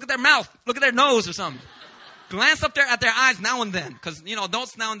 Look at their mouth. Look at their nose or something. glance up there at their eyes now and then. Because,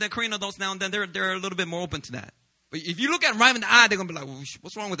 adults now and then, Korean adults now and then, they're a little bit more open to that. But if you look at them right in the eye, they're going to be like, well,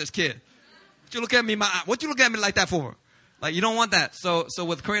 what's wrong with this kid? What you look at me in my eye? What you look at me like that for? Like, you don't want that. So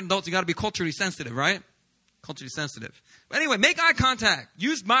with Korean adults, you got to be culturally sensitive, right? Culturally sensitive. But anyway, make eye contact.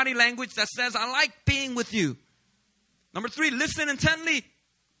 Use body language that says, I like being with you. Number 3, listen intently.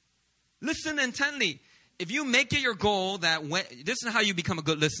 Listen intently. If you make it your goal that this is how you become a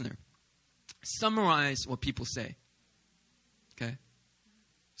good listener. Summarize what people say. Okay?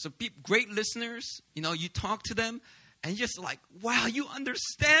 So great listeners, you talk to them and you're just like, wow, you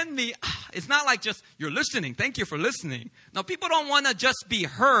understand me. It's not like just you're listening. Thank you for listening. Now, people don't want to just be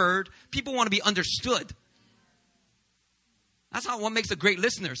heard. People want to be understood. That's what makes a great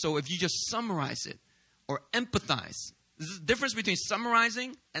listener. So if you just summarize it or empathize. There's a difference between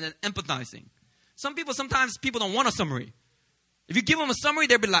summarizing and then empathizing. Sometimes people don't want a summary. If you give them a summary,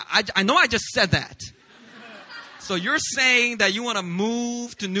 they'll be like, I know I just said that. So you're saying that you want to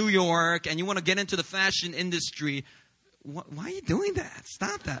move to New York and you want to get into the fashion industry. Why are you doing that?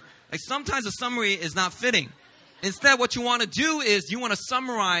 Stop that. Like sometimes a summary is not fitting. Instead, what you want to do is you want to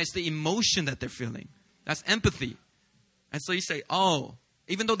summarize the emotion that they're feeling. That's empathy. And so you say, oh,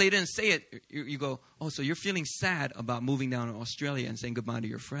 even though they didn't say it, you go, oh, so you're feeling sad about moving down to Australia and saying goodbye to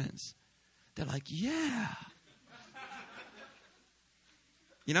your friends. They're like, yeah.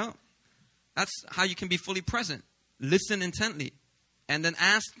 That's how you can be fully present. Listen intently. And then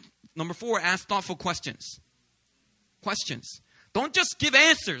number 4, ask thoughtful questions. Questions. Don't just give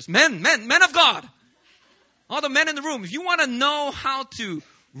answers. Men of God. All the men in the room. If you want to know how to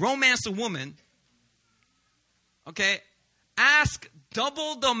romance a woman, okay, ask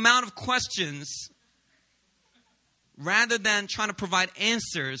double the amount of questions rather than trying to provide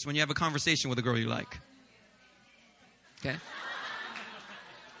answers when you have a conversation with a girl you like. Okay?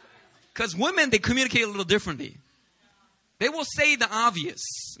 Because women, they communicate a little differently. They will say the obvious.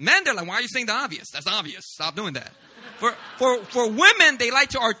 Men, they're like, why are you saying the obvious? That's obvious. Stop doing that. For women, they like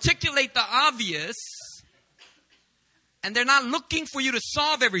to articulate the obvious. And they're not looking for you to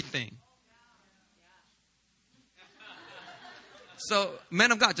solve everything. So,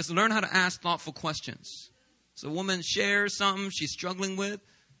 men of God, just learn how to ask thoughtful questions. So a woman shares something she's struggling with.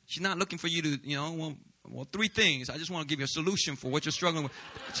 She's not looking for you to, well, 3 things. I just want to give you a solution for what you're struggling with.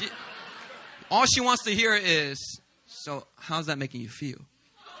 All she wants to hear is, so how's that making you feel?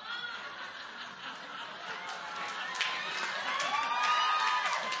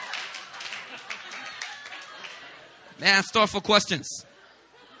 Ask thoughtful questions.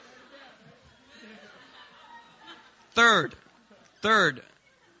 Third,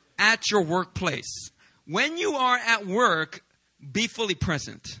 at your workplace. When you are at work, be fully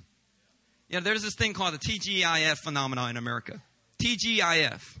present. There's this thing called the TGIF phenomenon in America.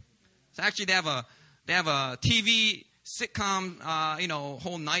 TGIF. So actually, they have a TV sitcom,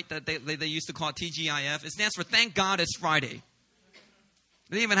 whole night that they used to call it TGIF. It stands for Thank God It's Friday.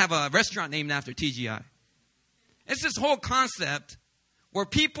 They even have a restaurant named after TGI. It's this whole concept where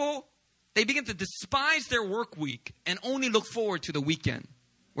people, they begin to despise their work week and only look forward to the weekend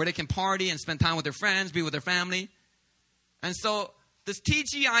where they can party and spend time with their friends, be with their family. And so this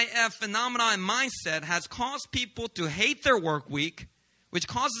TGIF phenomenon and mindset has caused people to hate their work week, which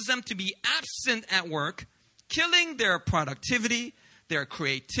causes them to be absent at work, killing their productivity, their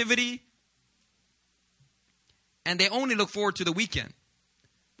creativity, and they only look forward to the weekend.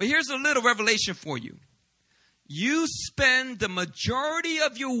 But here's a little revelation for you. You spend the majority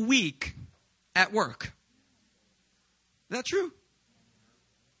of your week at work. Is that true?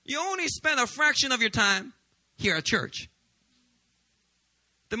 You only spend a fraction of your time here at church.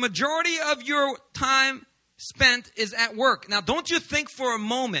 The majority of your time spent is at work. Now, don't you think for a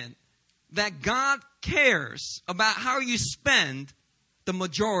moment that God cares about how you spend the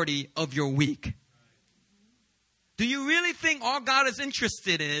majority of your week? Do you really think all God is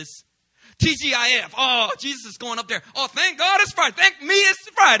interested is TGIF? Oh, Jesus is going up there. Oh, thank God it's Friday. Thank me it's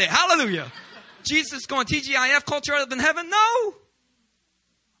Friday. Hallelujah. Jesus is going TGIF, culture other than heaven? No.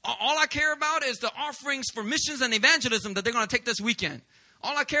 All I care about is the offerings for missions and evangelism that they're going to take this weekend.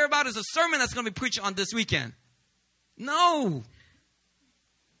 All I care about is a sermon that's going to be preached on this weekend. No.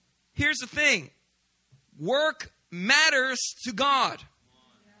 Here's the thing. Work matters to God.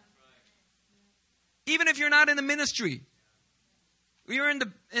 Even if you're not in the ministry. You're in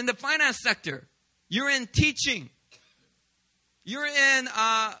the finance sector. You're in teaching. You're in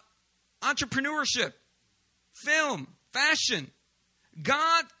entrepreneurship, film, fashion.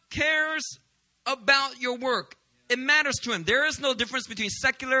 God cares about your work. It matters to him. There is no difference between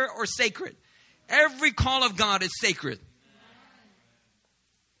secular or sacred. Every call of God is sacred.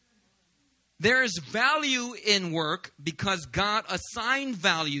 There is value in work because God assigned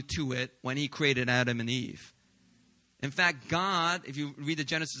value to it when he created Adam and Eve. In fact, God, if you read the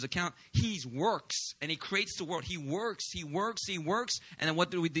Genesis account, he works and he creates the world. He works. And then what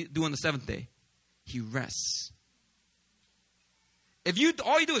do we do on the seventh day? He rests. If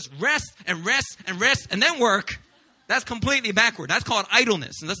all you do is rest and then work, that's completely backward. That's called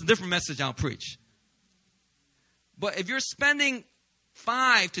idleness. And that's a different message I'll preach. But if you're spending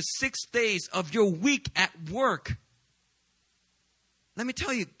 5 to 6 days of your week at work, let me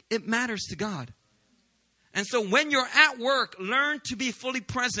tell you, it matters to God. And so when you're at work, learn to be fully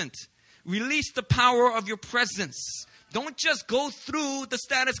present. Release the power of your presence. Don't just go through the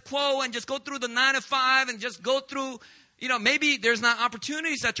status quo and just go through the 9 to 5 and just go through, maybe there's not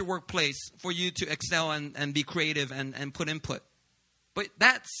opportunities at your workplace for you to excel and be creative and put input. But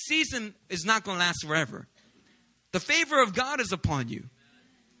that season is not going to last forever. The favor of God is upon you.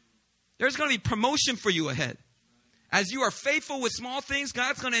 There's going to be promotion for you ahead. As you are faithful with small things,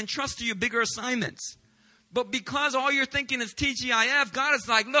 God's going to entrust to you bigger assignments. But because all you're thinking is TGIF, God is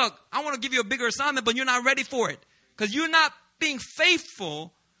like, look, I want to give you a bigger assignment, but you're not ready for it. Because you're not being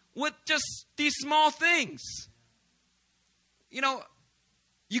faithful with just these small things. You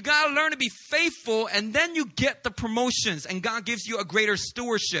got to learn to be faithful, and then you get the promotions, and God gives you a greater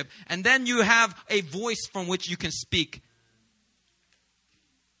stewardship, and then you have a voice from which you can speak.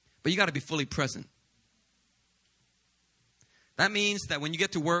 But you got to be fully present. That means that when you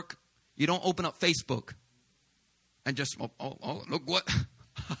get to work, you don't open up Facebook and just, oh look what,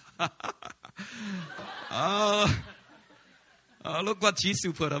 look what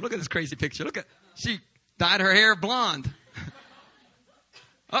Jisoo put up. Look at this crazy picture. She dyed her hair blonde.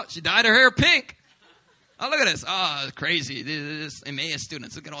 Oh, she dyed her hair pink. Oh, look at this. Oh, it's crazy. This Emmaus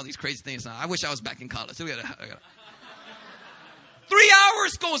students. Look at all these crazy things. I wish I was back in college. Look at it. 3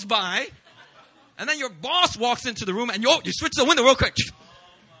 hours goes by, and then your boss walks into the room, and you switch the window real quick.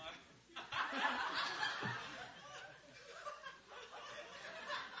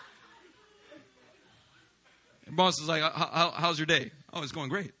 Your boss is like, how's your day? Oh, it's going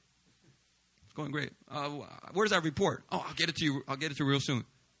great. It's going great. Where's that report? Oh, I'll get it to you. I'll get it to you real soon.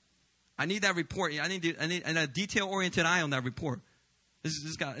 I need that report. I need a detail-oriented eye on that report.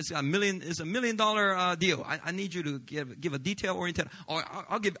 It's a $1 million deal. I need you to give a detail-oriented. Oh,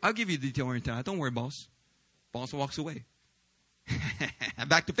 I'll give you a detail-oriented. Don't worry, boss. Boss walks away.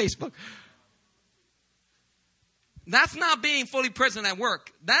 Back to Facebook. That's not being fully present at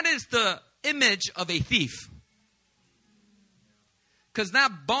work. That is the image of a thief. Because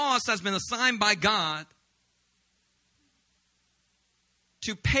that boss has been assigned by God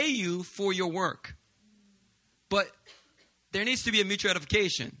to pay you for your work. But there needs to be a mutual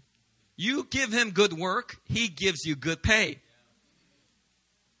edification. You give him good work, he gives you good pay.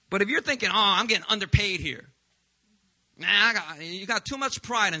 But if you're thinking, I'm getting underpaid here. You got too much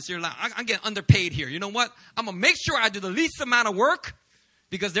pride in your life. I'm getting underpaid here. You know what? I'm going to make sure I do the least amount of work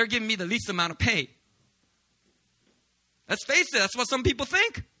because they're giving me the least amount of pay. Let's face it, that's what some people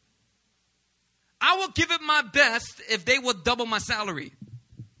think. I will give it my best if they will double my salary.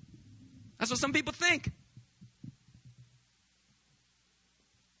 That's what some people think.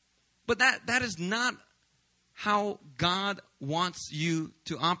 But that is not how God wants you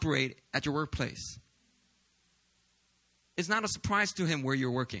to operate at your workplace. It's not a surprise to him where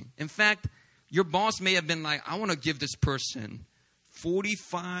you're working. In fact, your boss may have been like, I want to give this person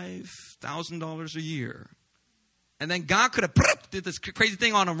 $45,000 a year. And then God could have did this crazy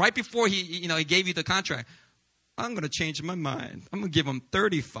thing on him right before he gave you the contract. I'm going to change my mind. I'm going to give him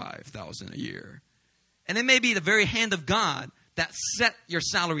 $35,000 a year. And it may be the very hand of God that set your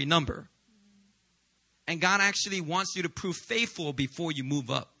salary number. And God actually wants you to prove faithful before you move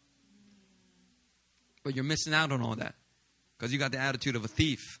up. But you're missing out on all that. Because you got the attitude of a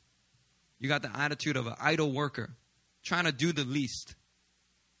thief. You got the attitude of an idle worker. Trying to do the least.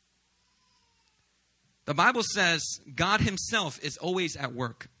 The Bible says God himself is always at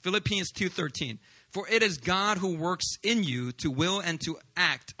work. Philippians 2:13. For it is God who works in you to will and to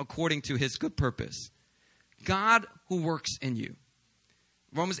act according to his good purpose. God who works in you.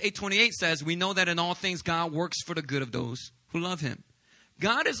 Romans 8:28 says, we know that in all things God works for the good of those who love him.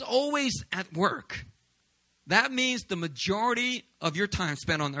 God is always at work. That means the majority of your time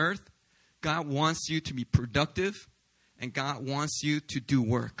spent on earth, God wants you to be productive and God wants you to do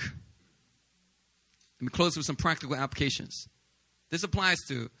work. Let me close with some practical applications. This applies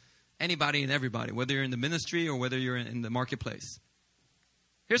to anybody and everybody, whether you're in the ministry or whether you're in the marketplace.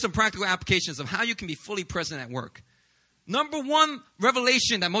 Here's some practical applications of how you can be fully present at work. Number one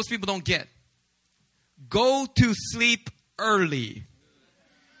revelation that most people don't get. Go to sleep early.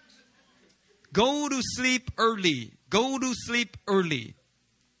 Go to sleep early. Go to sleep early.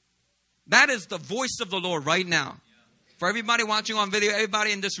 That is the voice of the Lord right now. For everybody watching on video,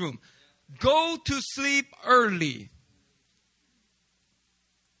 everybody in this room. Go to sleep early.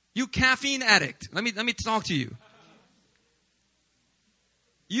 You caffeine addict. Let me talk to you.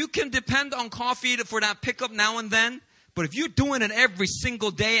 You can depend on coffee for that pickup now and then. But if you're doing it every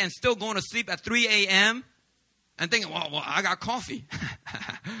single day and still going to sleep at 3 a.m. and thinking, well, I got coffee.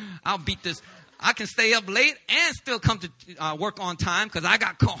 I'll beat this. I can stay up late and still come to work on time because I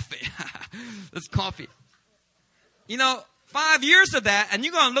got coffee. It's coffee. 5 years of that, and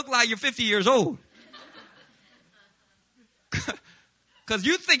you're going to look like you're 50 years old. Because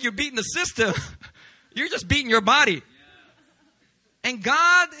you think you're beating the system. You're just beating your body. And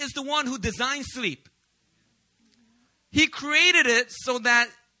God is the one who designed sleep. He created it so that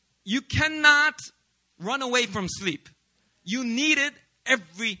you cannot run away from sleep. You need it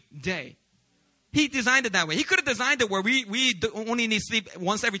every day. He designed it that way. He could have designed it where we only need sleep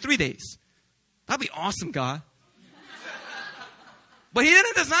once every 3 days. That'd be awesome, God. But he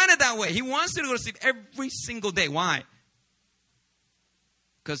didn't design it that way. He wants you to go to sleep every single day. Why?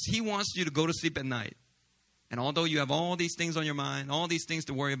 Because he wants you to go to sleep at night. And although you have all these things on your mind, all these things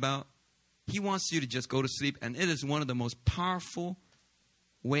to worry about, he wants you to just go to sleep. And it is one of the most powerful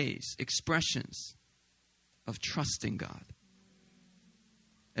ways, expressions of trusting God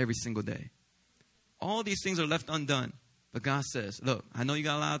every single day. All these things are left undone. But God says, look, I know you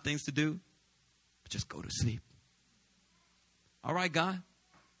got a lot of things to do, but just go to sleep. All right, God,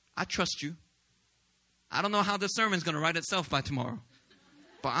 I trust you. I don't know how this sermon's going to write itself by tomorrow,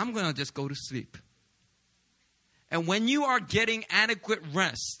 but I'm going to just go to sleep. And when you are getting adequate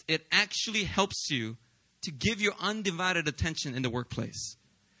rest, it actually helps you to give your undivided attention in the workplace.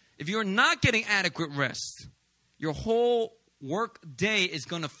 If you're not getting adequate rest, your whole work day is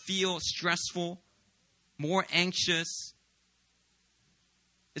going to feel stressful, more anxious.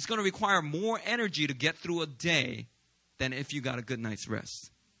 It's going to require more energy to get through a day than if you got a good night's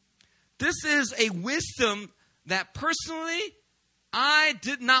rest. This is a wisdom that personally I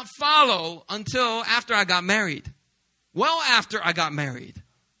did not follow until after I got married. Well, after I got married.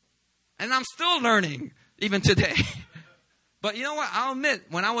 And I'm still learning even today. But you know what? I'll admit,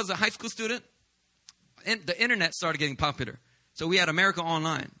 when I was a high school student, the internet started getting popular. So we had America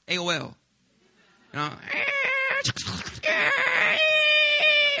Online, AOL.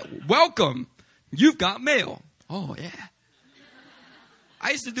 Welcome. You've got mail. Oh, yeah.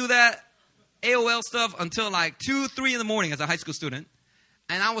 I used to do that AOL stuff until like 2, 3 in the morning as a high school student.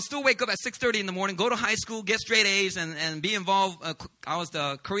 And I would still wake up at 6:30 in the morning, go to high school, get straight A's, and be involved. I was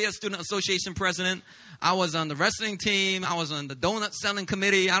the Korea Student Association president. I was on the wrestling team. I was on the donut selling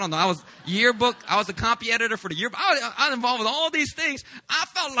committee. I don't know. I was yearbook. I was the copy editor for the yearbook. I was involved with all these things. I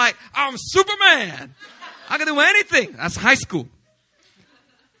felt like I'm Superman. I could do anything. That's high school.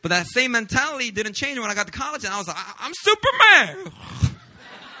 But that same mentality didn't change when I got to college. And I was like, I'm Superman.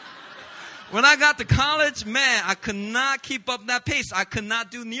 When I got to college, man, I could not keep up that pace. I could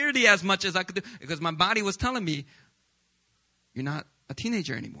not do nearly as much as I could do because my body was telling me, you're not a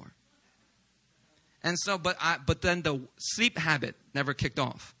teenager anymore. And so, but then the sleep habit never kicked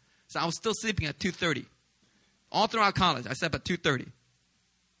off. So I was still sleeping at 2:30. All throughout college, I slept at 2:30.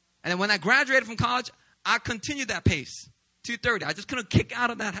 And then when I graduated from college, I continued that pace, 2:30. I just couldn't kick out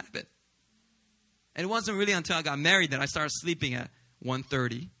of that habit. And it wasn't really until I got married that I started sleeping at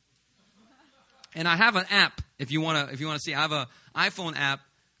 1:30. And I have an app, if you want to see. I have an iPhone app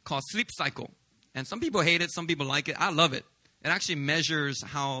called Sleep Cycle. And some people hate it, some people like it. I love it. It actually measures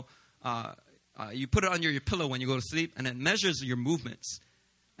how you put it under your pillow when you go to sleep, and it measures your movements.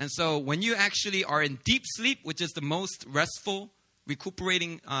 And so when you actually are in deep sleep, which is the most restful,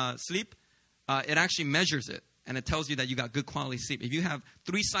 recuperating sleep, it actually measures it. And it tells you that you got good quality sleep. If you have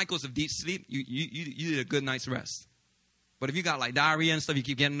 3 cycles of deep sleep, you did a good night's rest. But if you got like diarrhea and stuff, you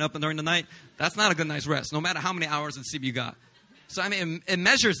keep getting up during the night, that's not a good night's rest, no matter how many hours of sleep you got. So, I mean, it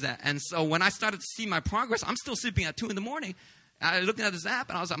measures that. And so when I started to see my progress, I'm still sleeping at 2 in the morning. I was looking at this app,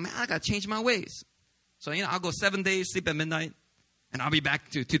 and I was like, man, I got to change my ways. So, I'll go 7 days, sleep at midnight, and I'll be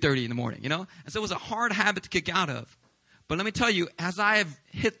back to 2:30 in the morning, And so it was a hard habit to kick out of. But let me tell you, as I have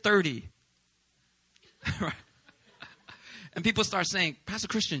hit 30, and people start saying, Pastor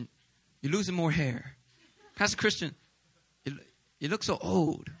Christian, you're losing more hair. Pastor Christian, you look so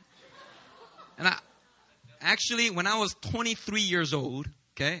old. And when I was 23 years old,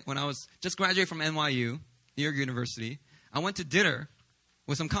 when I was just graduated from NYU, New York University, I went to dinner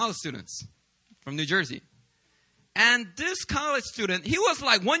with some college students from New Jersey. And this college student, he was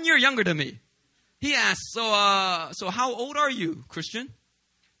like 1 year younger than me. He asked, so how old are you, Christian?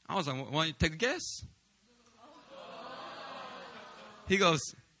 I was like, want you to take a guess? He goes,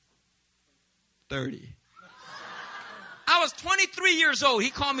 30. I was 23 years old. He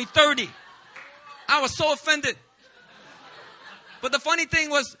called me 30. I was so offended. But the funny thing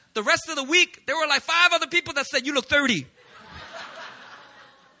was, the rest of the week, there were like 5 other people that said, you look 30.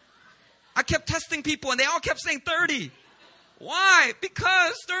 I kept testing people, and they all kept saying 30. Why?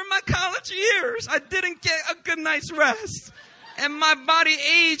 Because during my college years, I didn't get a good night's rest. And my body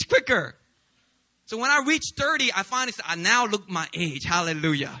aged quicker. So when I reached 30, I finally said, I now look my age.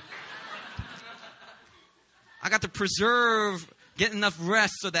 Hallelujah. I got to preserve, get enough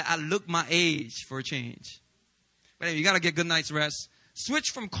rest so that I look my age for a change. But anyway, you got to get good night's rest. Switch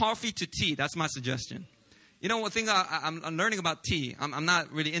from coffee to tea. That's my suggestion. You know, one thing I'm learning about tea. I'm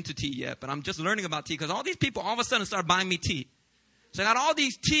not really into tea yet, but I'm just learning about tea because all these people all of a sudden started buying me tea. So I got all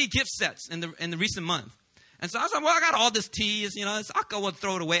these tea gift sets in the recent month. And so I was like, well, I got all this tea. You know, I'll go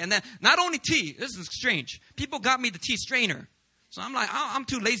throw it away. And then not only tea, this is strange. People got me the tea strainer. So I'm like, I'm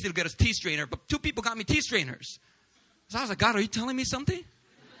too lazy to get a tea strainer, but 2 people got me tea strainers. So I was like, God, are you telling me something?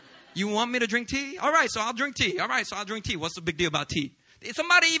 You want me to drink tea? All right, so I'll drink tea. All right, so I'll drink tea. What's the big deal about tea?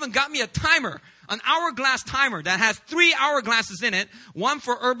 Somebody even got me a timer, an hourglass timer that has 3 hourglasses in it. 1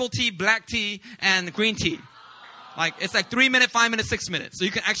 for herbal tea, black tea, and green tea. Like, it's like 3 minutes, 5 minutes, 6 minutes. So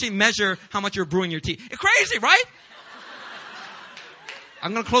you can actually measure how much you're brewing your tea. It's crazy, right?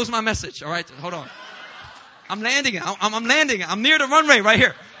 I'm going to close my message. All right, hold on. I'm landing it. I'm landing it. I'm near the runway right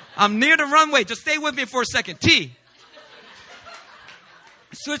here. I'm near the runway. Just stay with me for a second. Tea.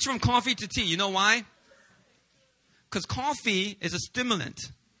 Switch from coffee to tea. You know why? Because coffee is a stimulant.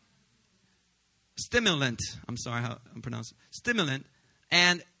 I'm sorry how I'm pronouncing it. Stimulant.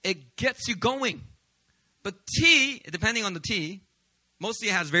 And it gets you going. But tea, depending on the tea, mostly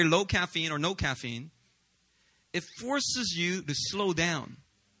it has very low caffeine or no caffeine. It forces you to slow down.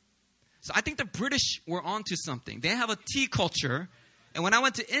 So I think the British were onto something. They have a tea culture. And when I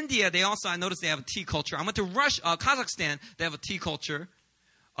went to India, I noticed they have a tea culture. I went to Kazakhstan, they have a tea culture.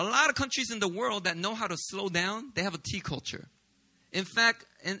 A lot of countries in the world that know how to slow down, they have a tea culture. In fact,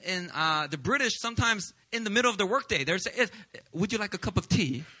 in the British, sometimes in the middle of their workday, they're saying, would you like a cup of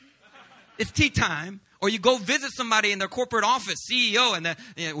tea? It's tea time. Or you go visit somebody in their corporate office, CEO, and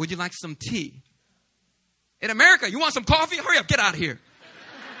would you like some tea? In America, you want some coffee? Hurry up, get out of here.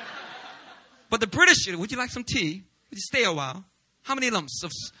 But the British, would you like some tea? Would you stay a while? How many lumps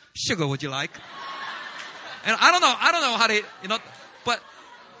of sugar would you like? And I don't know how they,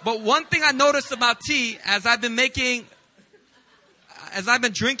 but one thing I noticed about tea, as I've been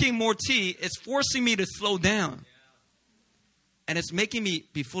drinking more tea, it's forcing me to slow down. And it's making me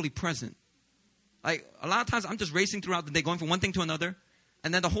be fully present. Like, a lot of times I'm just racing throughout the day, going from one thing to another,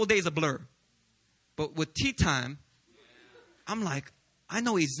 and then the whole day is a blur. But with tea time, I'm like, I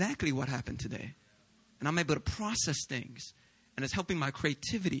know exactly what happened today. And I'm able to process things. And it's helping my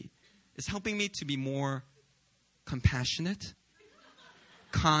creativity. It's helping me to be more compassionate,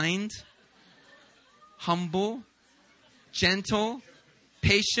 kind, humble, gentle,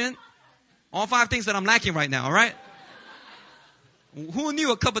 patient. All 5 things that I'm lacking right now, all right? Who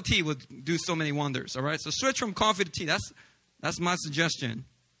knew a cup of tea would do so many wonders, all right? So switch from coffee to tea. That's my suggestion.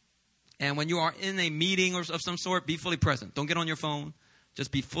 And when you are in a meeting of some sort, be fully present. Don't get on your phone.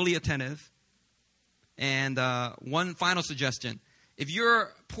 Just be fully attentive. And one final suggestion. If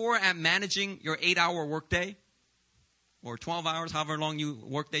you're poor at managing your 8-hour workday, or 12 hours, however long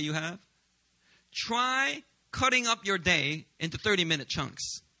workday you have, try cutting up your day into 30-minute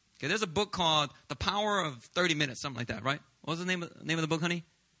chunks. Okay, there's a book called The Power of 30 Minutes, something like that, right? What was the name of the book, honey?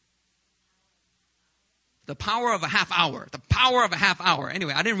 The Power of a Half Hour. The Power of a Half Hour.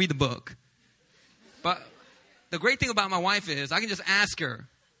 Anyway, I didn't read the book. But the great thing about my wife is I can just ask her,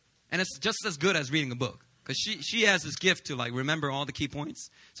 and it's just as good as reading a book. Because she has this gift to, like, remember all the key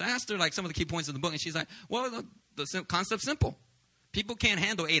points. So I asked her, like, some of the key points of the book, and she's like, well, the concept's simple. People can't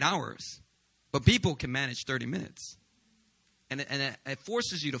handle 8 hours, but people can manage 30 minutes. And it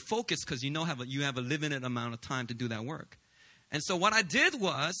forces you to focus because you have a limited amount of time to do that work. And so what I did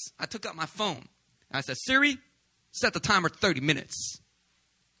was I took out my phone. I said, Siri, set the timer 30 minutes.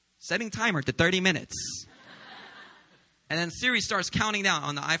 Setting timer to 30 minutes. And then Siri starts counting down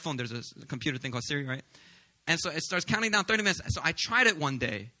on the iPhone. There's a computer thing called Siri, right? And so it starts counting down 30 minutes. So I tried it one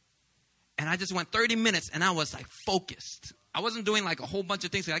day. And I just went 30 minutes and I was like focused. I wasn't doing like a whole bunch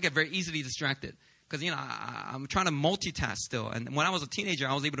of things. I get very easily distracted. Because, I'm trying to multitask still. And when I was a teenager,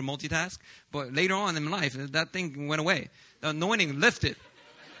 I was able to multitask. But later on in life, that thing went away. The anointing lifted.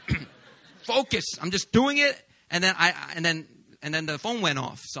 Focus. I'm just doing it. And then the phone went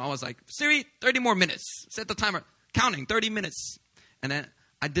off. So I was like, Siri, 30 more minutes. Set the timer. Counting, 30 minutes. And then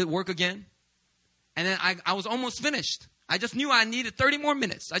I did work again. And then I was almost finished. I just knew I needed 30 more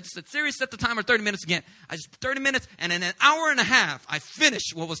minutes. I just said, Siri, set the timer 30 minutes again. I just 30 minutes, and in an hour and a half, I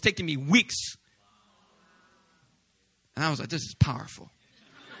finished what was taking me weeks. And I was like, this is powerful.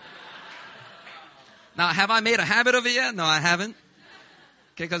 Now, have I made a habit of it yet? No, I haven't.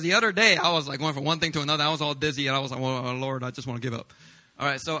 Okay, because the other day, I was like going from one thing to another. I was all dizzy, and I was like, oh, Lord, I just want to give up. All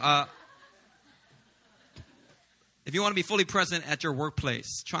right, so if you want to be fully present at your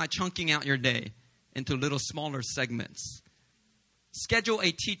workplace, try chunking out your day into little smaller segments. Schedule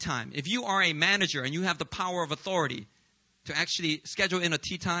a tea time. If you are a manager and you have the power of authority to actually schedule in a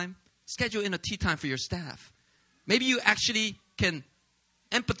tea time for your staff. Maybe you actually can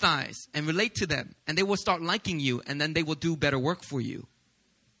empathize and relate to them, and they will start liking you, and then they will do better work for you.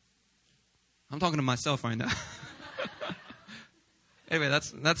 I'm talking to myself right now. Anyway,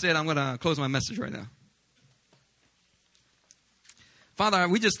 that's it. I'm going to close my message right now. Father,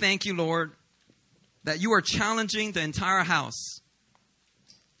 we just thank you, Lord, that you are challenging the entire house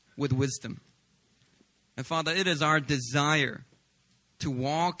with wisdom. And Father, it is our desire to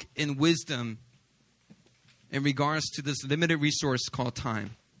walk in wisdom in regards to this limited resource called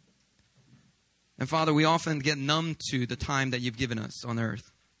time. And Father, we often get numb to the time that you've given us on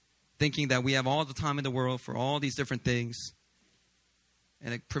earth, thinking that we have all the time in the world for all these different things.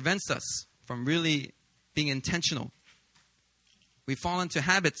 And it prevents us from really being intentional. We fall into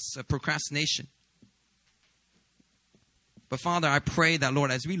habits of procrastination. But Father, I pray that,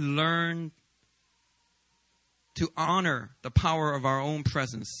 Lord, as we learn to honor the power of our own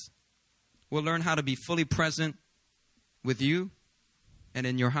presence, we'll learn how to be fully present with you and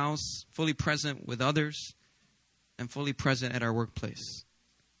in your house, fully present with others, and fully present at our workplace.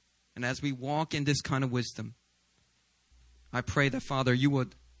 And as we walk in this kind of wisdom, I pray that, Father, you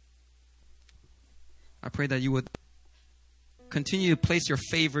would continue to place your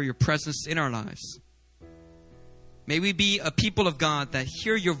favor, your presence in our lives. May we be a people of God that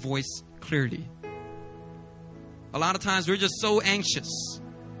hear your voice clearly. A lot of times we're just so anxious,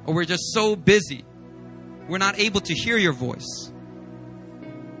 or we're just so busy, we're not able to hear your voice.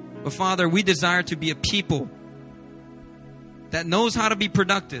 But Father, we desire to be a people that knows how to be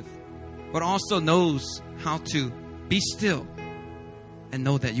productive, but also knows how to be still and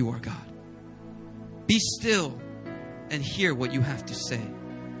know that you are God. Be still and hear what you have to say.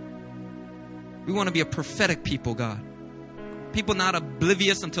 We want to be a prophetic people, God. People not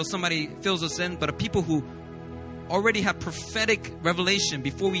oblivious until somebody fills us in, but a people who already have prophetic revelation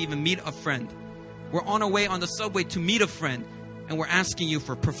before we even meet a friend. We're on our way on the subway to meet a friend, and we're asking you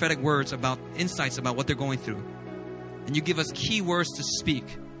for prophetic words about insights about what they're going through. And you give us key words to speak.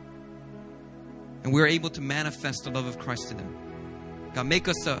 And we're able to manifest the love of Christ to them. God, make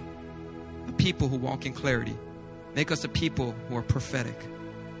us a people who walk in clarity. Make us a people who are prophetic.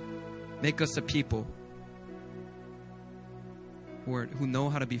 Make us a people who know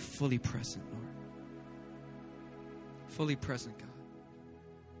how to be fully present, Lord. Fully present, God.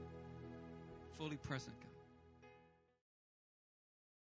 Fully present, God.